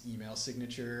nice email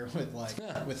signature with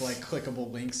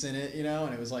clickable links in it,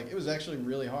 and it was actually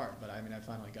really hard, but I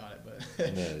finally got it,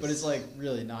 but nice. But it's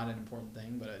really not an important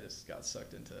thing, but I just got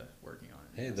sucked into working on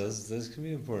it. Hey, those can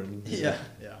be important. Yeah.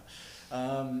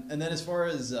 And then as far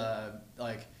as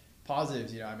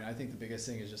positives, I think the biggest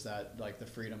thing is just that the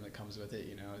freedom that comes with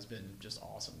it, has been just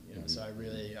awesome. So I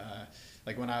really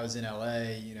when I was in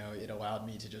LA, it allowed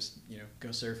me to just go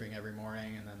surfing every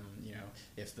morning, and then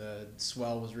if the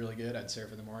swell was really good, I'd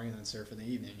surf in the morning and then surf in the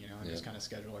evening, and just kind of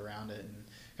schedule around it. And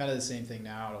kind of the same thing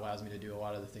now, it allows me to do a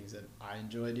lot of the things that I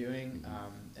enjoy doing,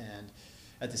 and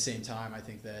at the same time, I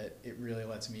think that it really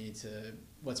lets me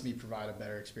provide a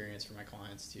better experience for my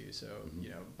clients too. So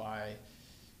by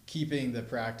keeping the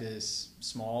practice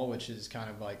small, which is kind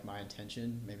of my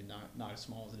intention, maybe not as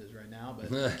small as it is right now,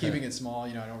 but keeping it small,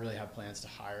 I don't really have plans to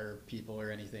hire people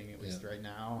or anything, at least right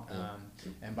now.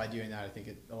 And by doing that, I think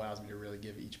it allows me to really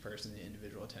give each person the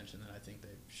individual attention that I think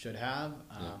they should have,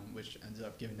 which ends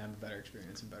up giving them a better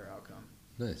experience and better outcome.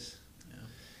 Nice. Yeah.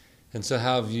 And so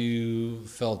how have you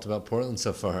felt about Portland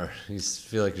so far? You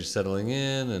feel like you're settling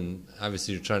in, and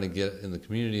obviously you're trying to get in the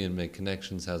community and make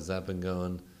connections. How's that been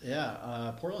going?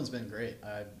 Yeah, Portland's been great.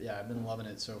 I've been loving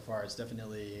it so far. It's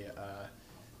definitely,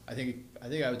 I think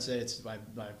I would say it's my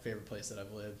favorite place that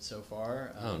I've lived so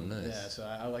far. Oh, nice. Yeah, so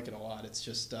I like it a lot. It's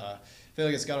just, I feel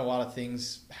like it's got a lot of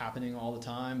things happening all the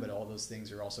time, but all those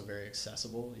things are also very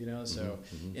accessible, So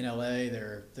in LA,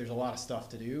 there's a lot of stuff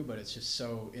to do, but it's just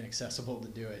so inaccessible to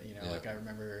do it, I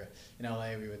remember in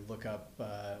LA, we would look up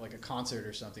a concert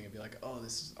or something and be like, oh,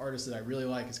 this artist that I really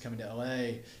like is coming to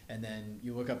LA, and then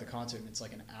you look up the concert and it's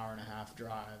an hour-and-a-half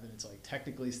drive, and it's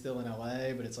technically still in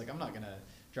LA, but it's I'm not gonna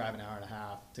drive an hour and a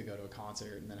half to go to a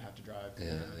concert and then have to drive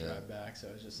drive back. So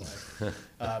it's just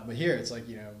but here it's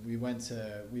we've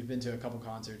been to a couple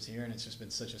concerts here, and it's just been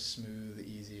such a smooth,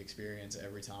 easy experience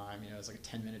every time. It's a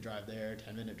 10-minute drive there,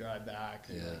 10-minute drive back,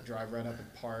 and drive right up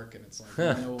and park, and it's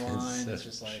no line. It's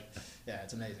just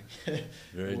it's amazing.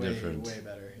 Very different. Way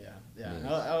better. Yeah.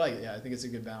 I like it. Yeah, I think it's a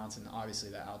good balance, and obviously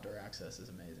the outdoor access is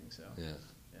amazing. So yeah.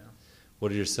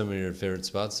 What are some of your favorite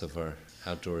spots so far,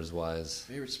 outdoors wise?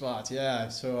 Favorite spots, yeah.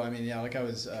 So I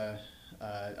was, I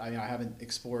haven't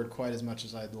explored quite as much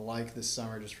as I'd like this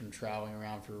summer, just from traveling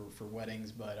around for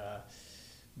weddings. But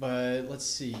let's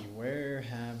see, where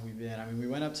have we been? We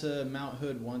went up to Mount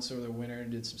Hood once over the winter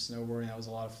and did some snowboarding. That was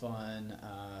a lot of fun.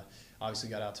 Obviously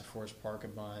got out to Forest Park a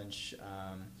bunch.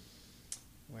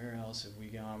 Where else have we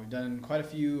gone? We've done quite a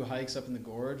few hikes up in the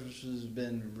gorge, which has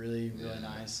been really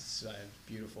nice. It's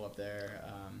beautiful up there.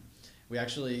 We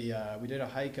actually we did a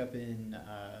hike up in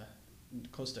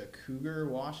close to Cougar,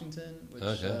 Washington, which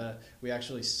we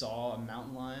actually saw a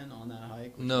mountain lion on that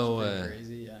hike, which was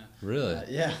crazy. Yeah. Really?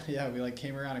 Yeah. We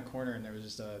came around a corner and there was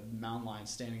just a mountain lion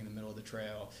standing in the middle of the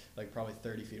trail, probably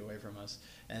 30 feet away from us.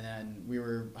 And then we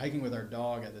were hiking with our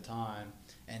dog at the time,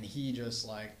 and he just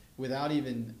without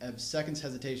even a second's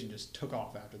hesitation, just took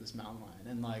off after this mountain lion.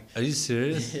 And are you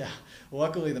serious? Yeah.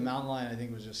 Luckily, the mountain lion, I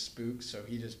think, was just spooked, so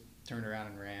he just turned around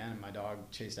and ran, and my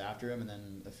dog chased after him. And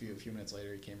then a few minutes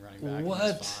later, he came running back. What?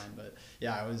 And he was fine. But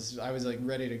yeah, I was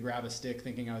ready to grab a stick,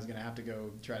 thinking I was gonna have to go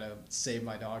try to save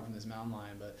my dog from this mountain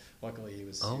lion. But luckily, he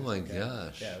was. Oh my okay.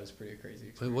 gosh! Yeah, it was pretty crazy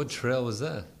experience. Wait, what trail was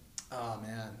that? Oh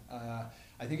man.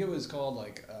 I think it was called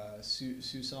like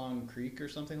Susong Creek or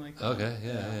something like that. Okay,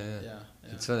 yeah.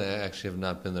 It's funny. I actually have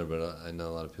not been there, but I know a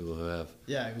lot of people who have.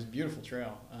 Yeah, it was a beautiful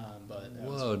trail. But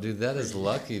whoa, dude, that is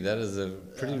lucky. That is a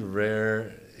pretty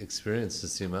rare experience to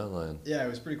see a mountain lion. Yeah, it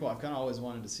was pretty cool. I've kind of always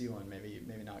wanted to see one. Maybe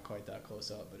not quite that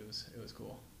close up, but it was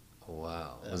cool.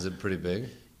 Wow, was it pretty big?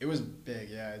 It was big.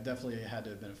 Yeah, it definitely had to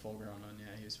have been a full-grown one.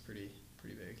 Yeah, he was pretty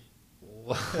big.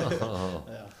 Wow.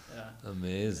 yeah.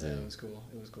 Amazing. Yeah,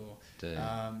 it was cool.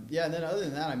 Dang. Yeah, and then other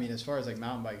than that, I mean, as far as like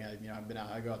mountain biking,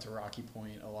 I go out to Rocky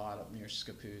Point a lot up near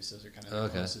Scappoose. Those are kind of the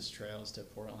closest trails to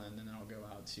Portland, and then I'll go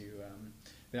out to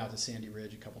been out to Sandy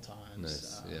Ridge a couple times.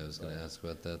 Nice. I was going to ask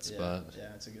about that spot.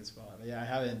 Yeah, it's a good spot. But yeah, I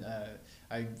haven't.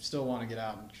 I still want to get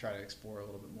out and try to explore a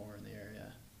little bit more in the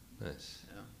area. Nice.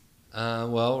 Yeah.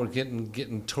 Well, we're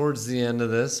getting towards the end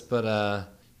of this, but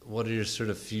what are your sort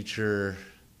of future,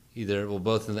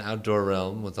 both in the outdoor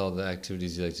realm with all the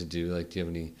activities you like to do? Like, do you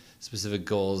have any specific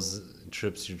goals,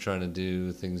 trips you're trying to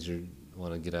do, things you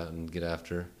want to get out and get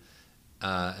after?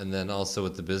 And then also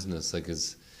with the business, like,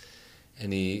 is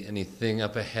anything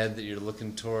up ahead that you're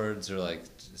looking towards, or like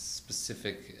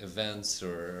specific events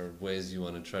or ways you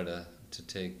want to try to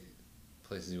take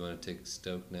places you want to take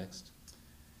Stoke next?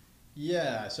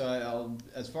 Yeah, so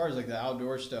as far as like the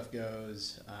outdoor stuff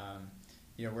goes,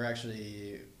 we're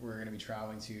going to be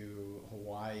traveling to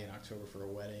Hawaii in October for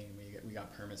a wedding. We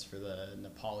got permits for the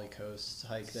Nepali Coast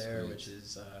hike there, which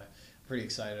is pretty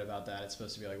excited about that. It's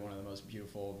supposed to be like one of the most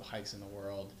beautiful hikes in the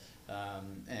world,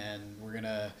 and we're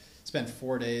gonna spend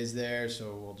 4 days there.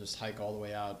 So we'll just hike all the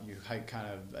way out. You hike kind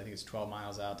of, I think it's 12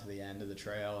 miles out to the end of the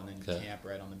trail, and then camp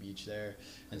right on the beach there.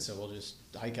 And so we'll just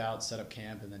hike out, set up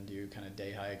camp, and then do kind of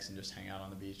day hikes and just hang out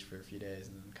on the beach for a few days,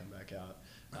 and then come back out.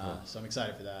 So I'm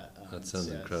excited for that. That sounds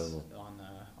incredible.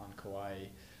 On Kauai.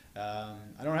 I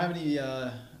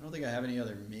don't think I have any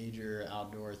other major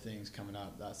outdoor things coming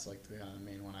up. That's like the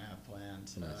main one I have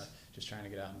planned. Nice. Just trying to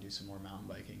get out and do some more mountain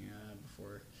biking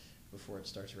before it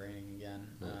starts raining again.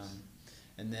 Nice.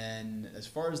 And then as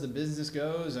far as the business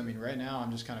goes, I mean, right now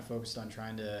I'm just kind of focused on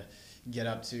trying to get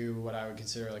up to what I would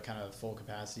consider like kind of full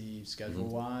capacity schedule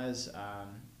wise.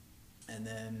 And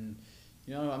then,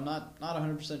 I'm not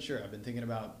 100% sure. I've been thinking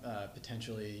about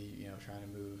potentially, trying to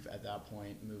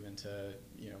move into,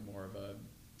 more of a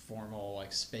formal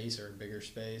like space or a bigger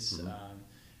space.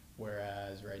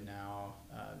 Whereas right now,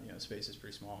 space is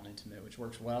pretty small and intimate, which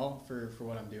works well for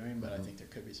what I'm doing, but I think there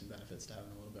could be some benefits to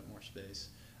having a little bit more space.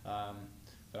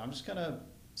 But I'm just kind of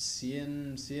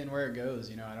seeing where it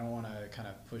goes. I don't want to kind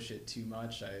of push it too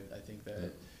much. I think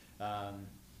that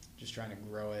just trying to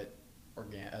grow it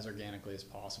as organically as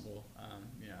possible.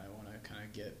 I want to kind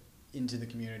of get into the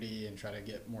community and try to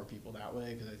get more people that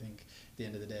way, because I think at the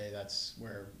end of the day, that's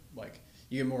where like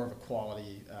you get more of a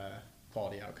quality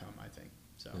outcome, I think.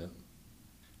 So. Yeah.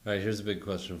 All right, here's a big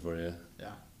question for you.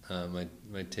 Yeah.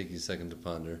 Might take you a second to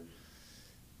ponder.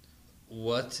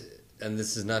 And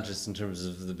this is not just in terms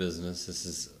of the business, this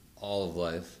is all of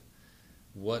life.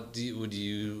 Would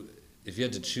you, if you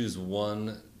had to choose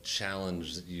one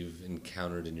challenge that you've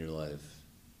encountered in your life,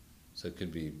 so it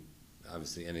could be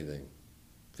obviously anything,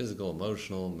 physical,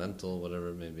 emotional, mental, whatever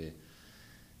it may be,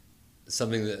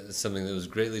 something that was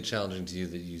greatly challenging to you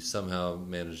that you somehow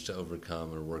managed to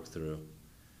overcome or work through,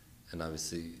 and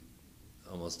obviously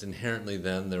almost inherently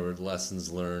then there were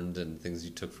lessons learned and things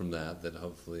you took from that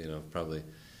hopefully probably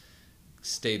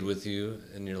stayed with you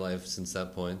in your life since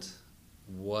that point.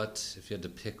 What, if you had to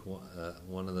pick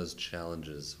one of those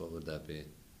challenges, what would that be?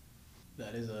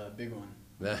 That is a big one.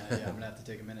 Yeah, I'm going to have to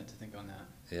take a minute to think on that.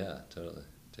 Yeah, totally.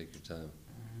 Take your time.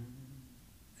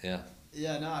 Yeah.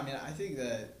 Yeah, no, I mean, I think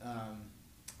that,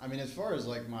 as far as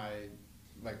like my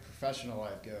professional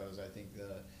life goes, I think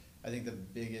the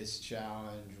biggest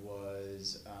challenge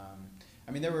was,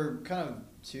 there were kind of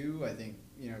two, I think,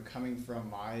 coming from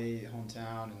my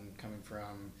hometown and coming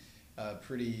from a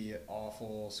pretty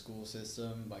awful school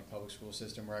system, like public school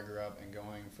system where I grew up, and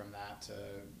going from that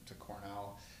to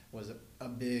Cornell was a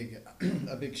big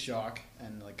shock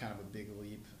and like kind of a big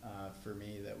leap for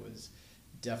me. That was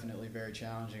definitely very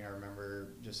challenging. I remember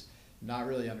just not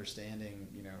really understanding,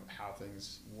 how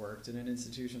things worked in an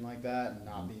institution like that, and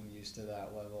not being used to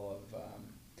that level of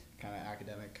kind of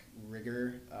academic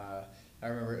rigor. I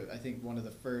remember, I think one of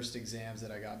the first exams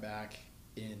that I got back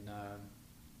in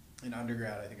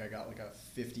undergrad, I think I got like a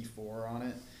 54 on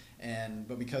it.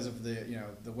 But because of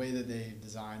the way that they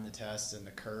designed the test and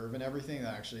the curve and everything,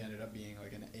 that actually ended up being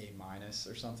like an A-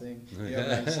 or something.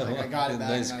 I got it back.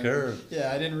 Nice curve.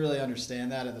 I didn't really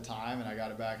understand that at the time, and I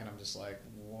got it back, and I'm just like,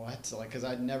 what? Like, because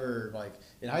I'd never, like,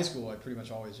 in high school, I pretty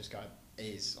much always just got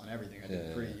ace on everything. I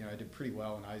did I did pretty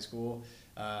well in high school.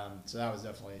 So that was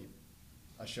definitely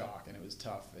a shock, and it was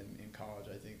tough in college.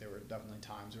 I think there were definitely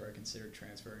times where I considered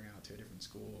transferring out to a different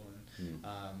school, and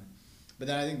but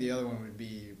then I think the other one would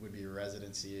be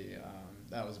residency.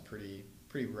 That was a pretty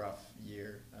rough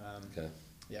year.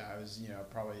 Yeah, I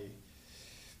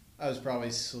was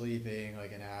probably sleeping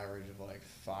like an average of like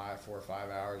 4 or 5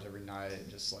 hours every night,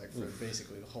 just like for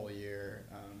basically the whole year.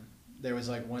 There was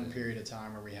like one period of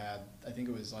time where we had, I think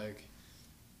it was like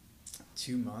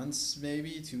 2 months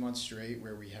straight,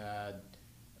 where we had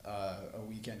a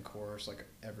weekend course like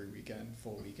every weekend,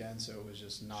 full weekend. So it was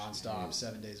just nonstop,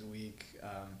 7 days a week.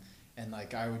 And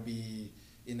like I would be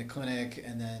in the clinic,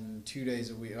 and then 2 days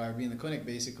a week, I would be in the clinic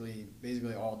basically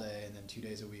all day, and then 2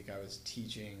 days a week I was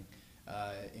teaching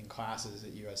in classes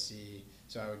at USC.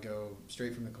 So I would go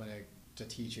straight from the clinic to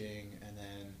teaching, and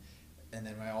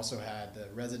then I also had the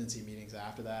residency meetings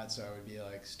after that. So I would be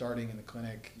like starting in the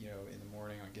clinic, in the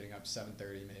morning, like getting up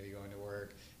 7:30, maybe going to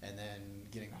work, and then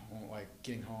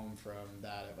getting home from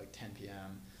that at like 10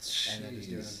 p.m. Jeez. And then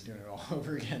just doing it all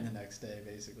over again the next day,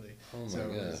 basically. Oh my so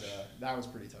it gosh. was, that was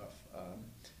pretty tough.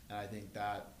 And I think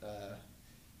that,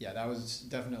 that was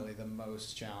definitely the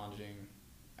most challenging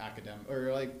academic,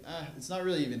 or like, it's not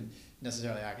really even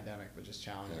necessarily academic, but just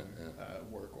challenging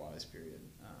work-wise period.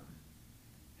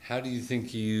 How do you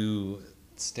think you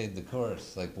stayed the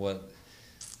course? Like what,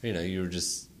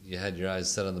 you had your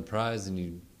eyes set on the prize, and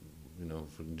you were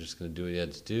just going to do what you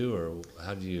had to do, or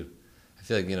how do you, I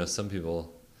feel like, some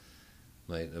people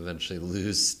might eventually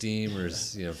lose steam or,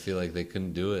 feel like they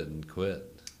couldn't do it and quit.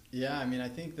 Yeah, I mean, I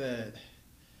think that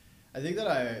I don't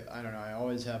know, I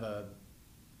always have a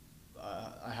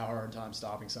hard time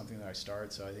stopping something that I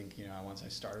start. So I think, once I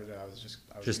started it, I was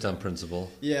just on principle.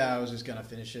 Yeah, I was just going to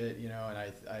finish it, and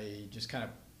I just kind of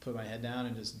put my head down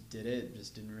and just did it.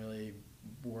 Just didn't really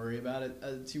worry about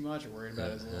it too much, or worried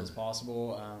about it as little as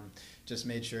possible. Just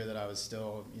made sure that I was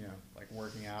still, like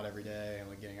working out every day and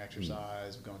like getting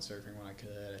exercise, going surfing when I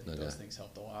could. I think those things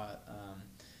helped a lot.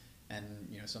 And,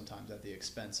 sometimes at the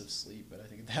expense of sleep, but I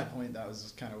think at that point that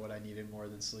was kind of what I needed more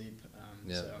than sleep.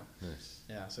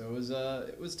 So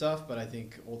it was tough, but I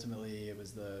think ultimately it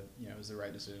was the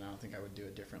right decision. I don't think I would do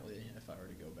it differently if I were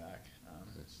to go back.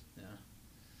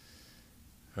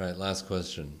 All right, last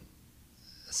question.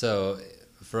 So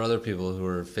for other people who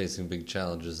are facing big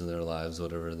challenges in their lives,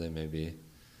 whatever they may be,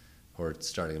 or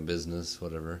starting a business,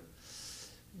 whatever,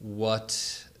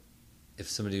 what if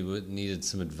somebody needed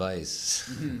some advice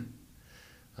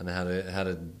on how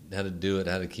to do it,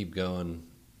 how to keep going?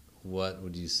 What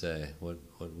would you say? What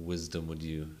wisdom would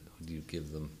you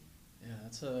give them? Yeah,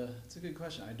 that's a good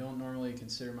question. I don't normally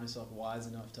consider myself wise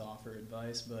enough to offer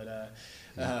advice, but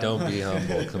don't be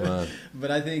humble. Come on.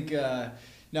 But I think I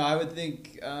would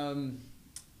think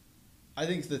I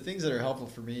think the things that are helpful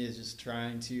for me is just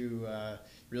trying to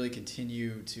really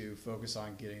continue to focus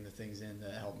on getting the things in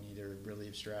that help me to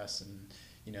relieve stress. And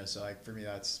so like for me,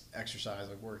 that's exercise,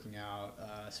 like working out,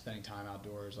 spending time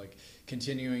outdoors, like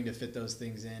continuing to fit those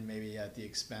things in, maybe at the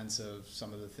expense of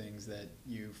some of the things that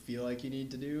you feel like you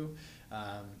need to do,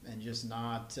 and just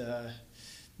not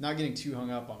getting too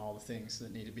hung up on all the things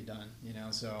that need to be done.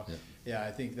 So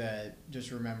I think that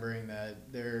just remembering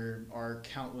that there are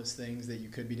countless things that you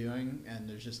could be doing, and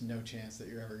there's just no chance that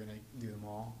you're ever going to do them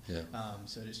all.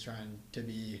 So just trying to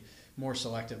be more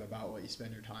selective about what you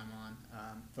spend your time on,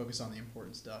 focus on the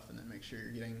important stuff, and then make sure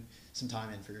you're getting some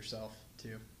time in for yourself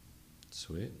too.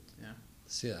 Sweet. Yeah.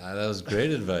 See, that was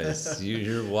great advice.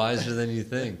 You're wiser than you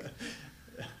think.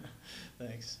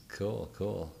 Thanks. Cool.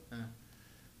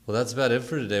 Well, that's about it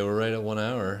for today. We're right at 1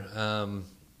 hour.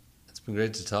 It's been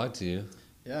great to talk to you.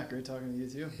 Yeah, great talking to you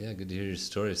too. Yeah, good to hear your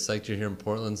story. Psyched you're here in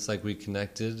Portland. Psyched we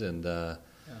connected, and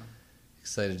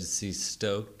excited to see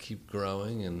Stoke keep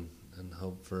growing and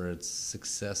hope for its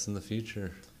success in the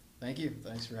future. Thank you.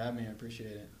 Thanks for having me. I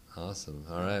appreciate it. Awesome.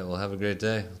 All right. Well, have a great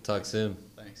day. We'll talk soon.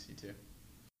 Thanks. You too.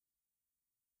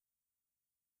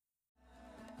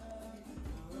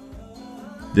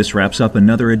 This wraps up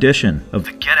another edition of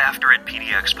the Get After It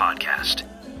PDX podcast.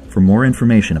 For more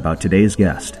information about today's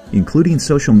guest, including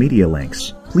social media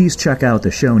links, please check out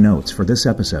the show notes for this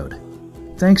episode.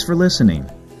 Thanks for listening.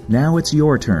 Now it's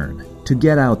your turn to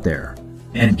get out there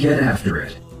and get after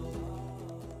it.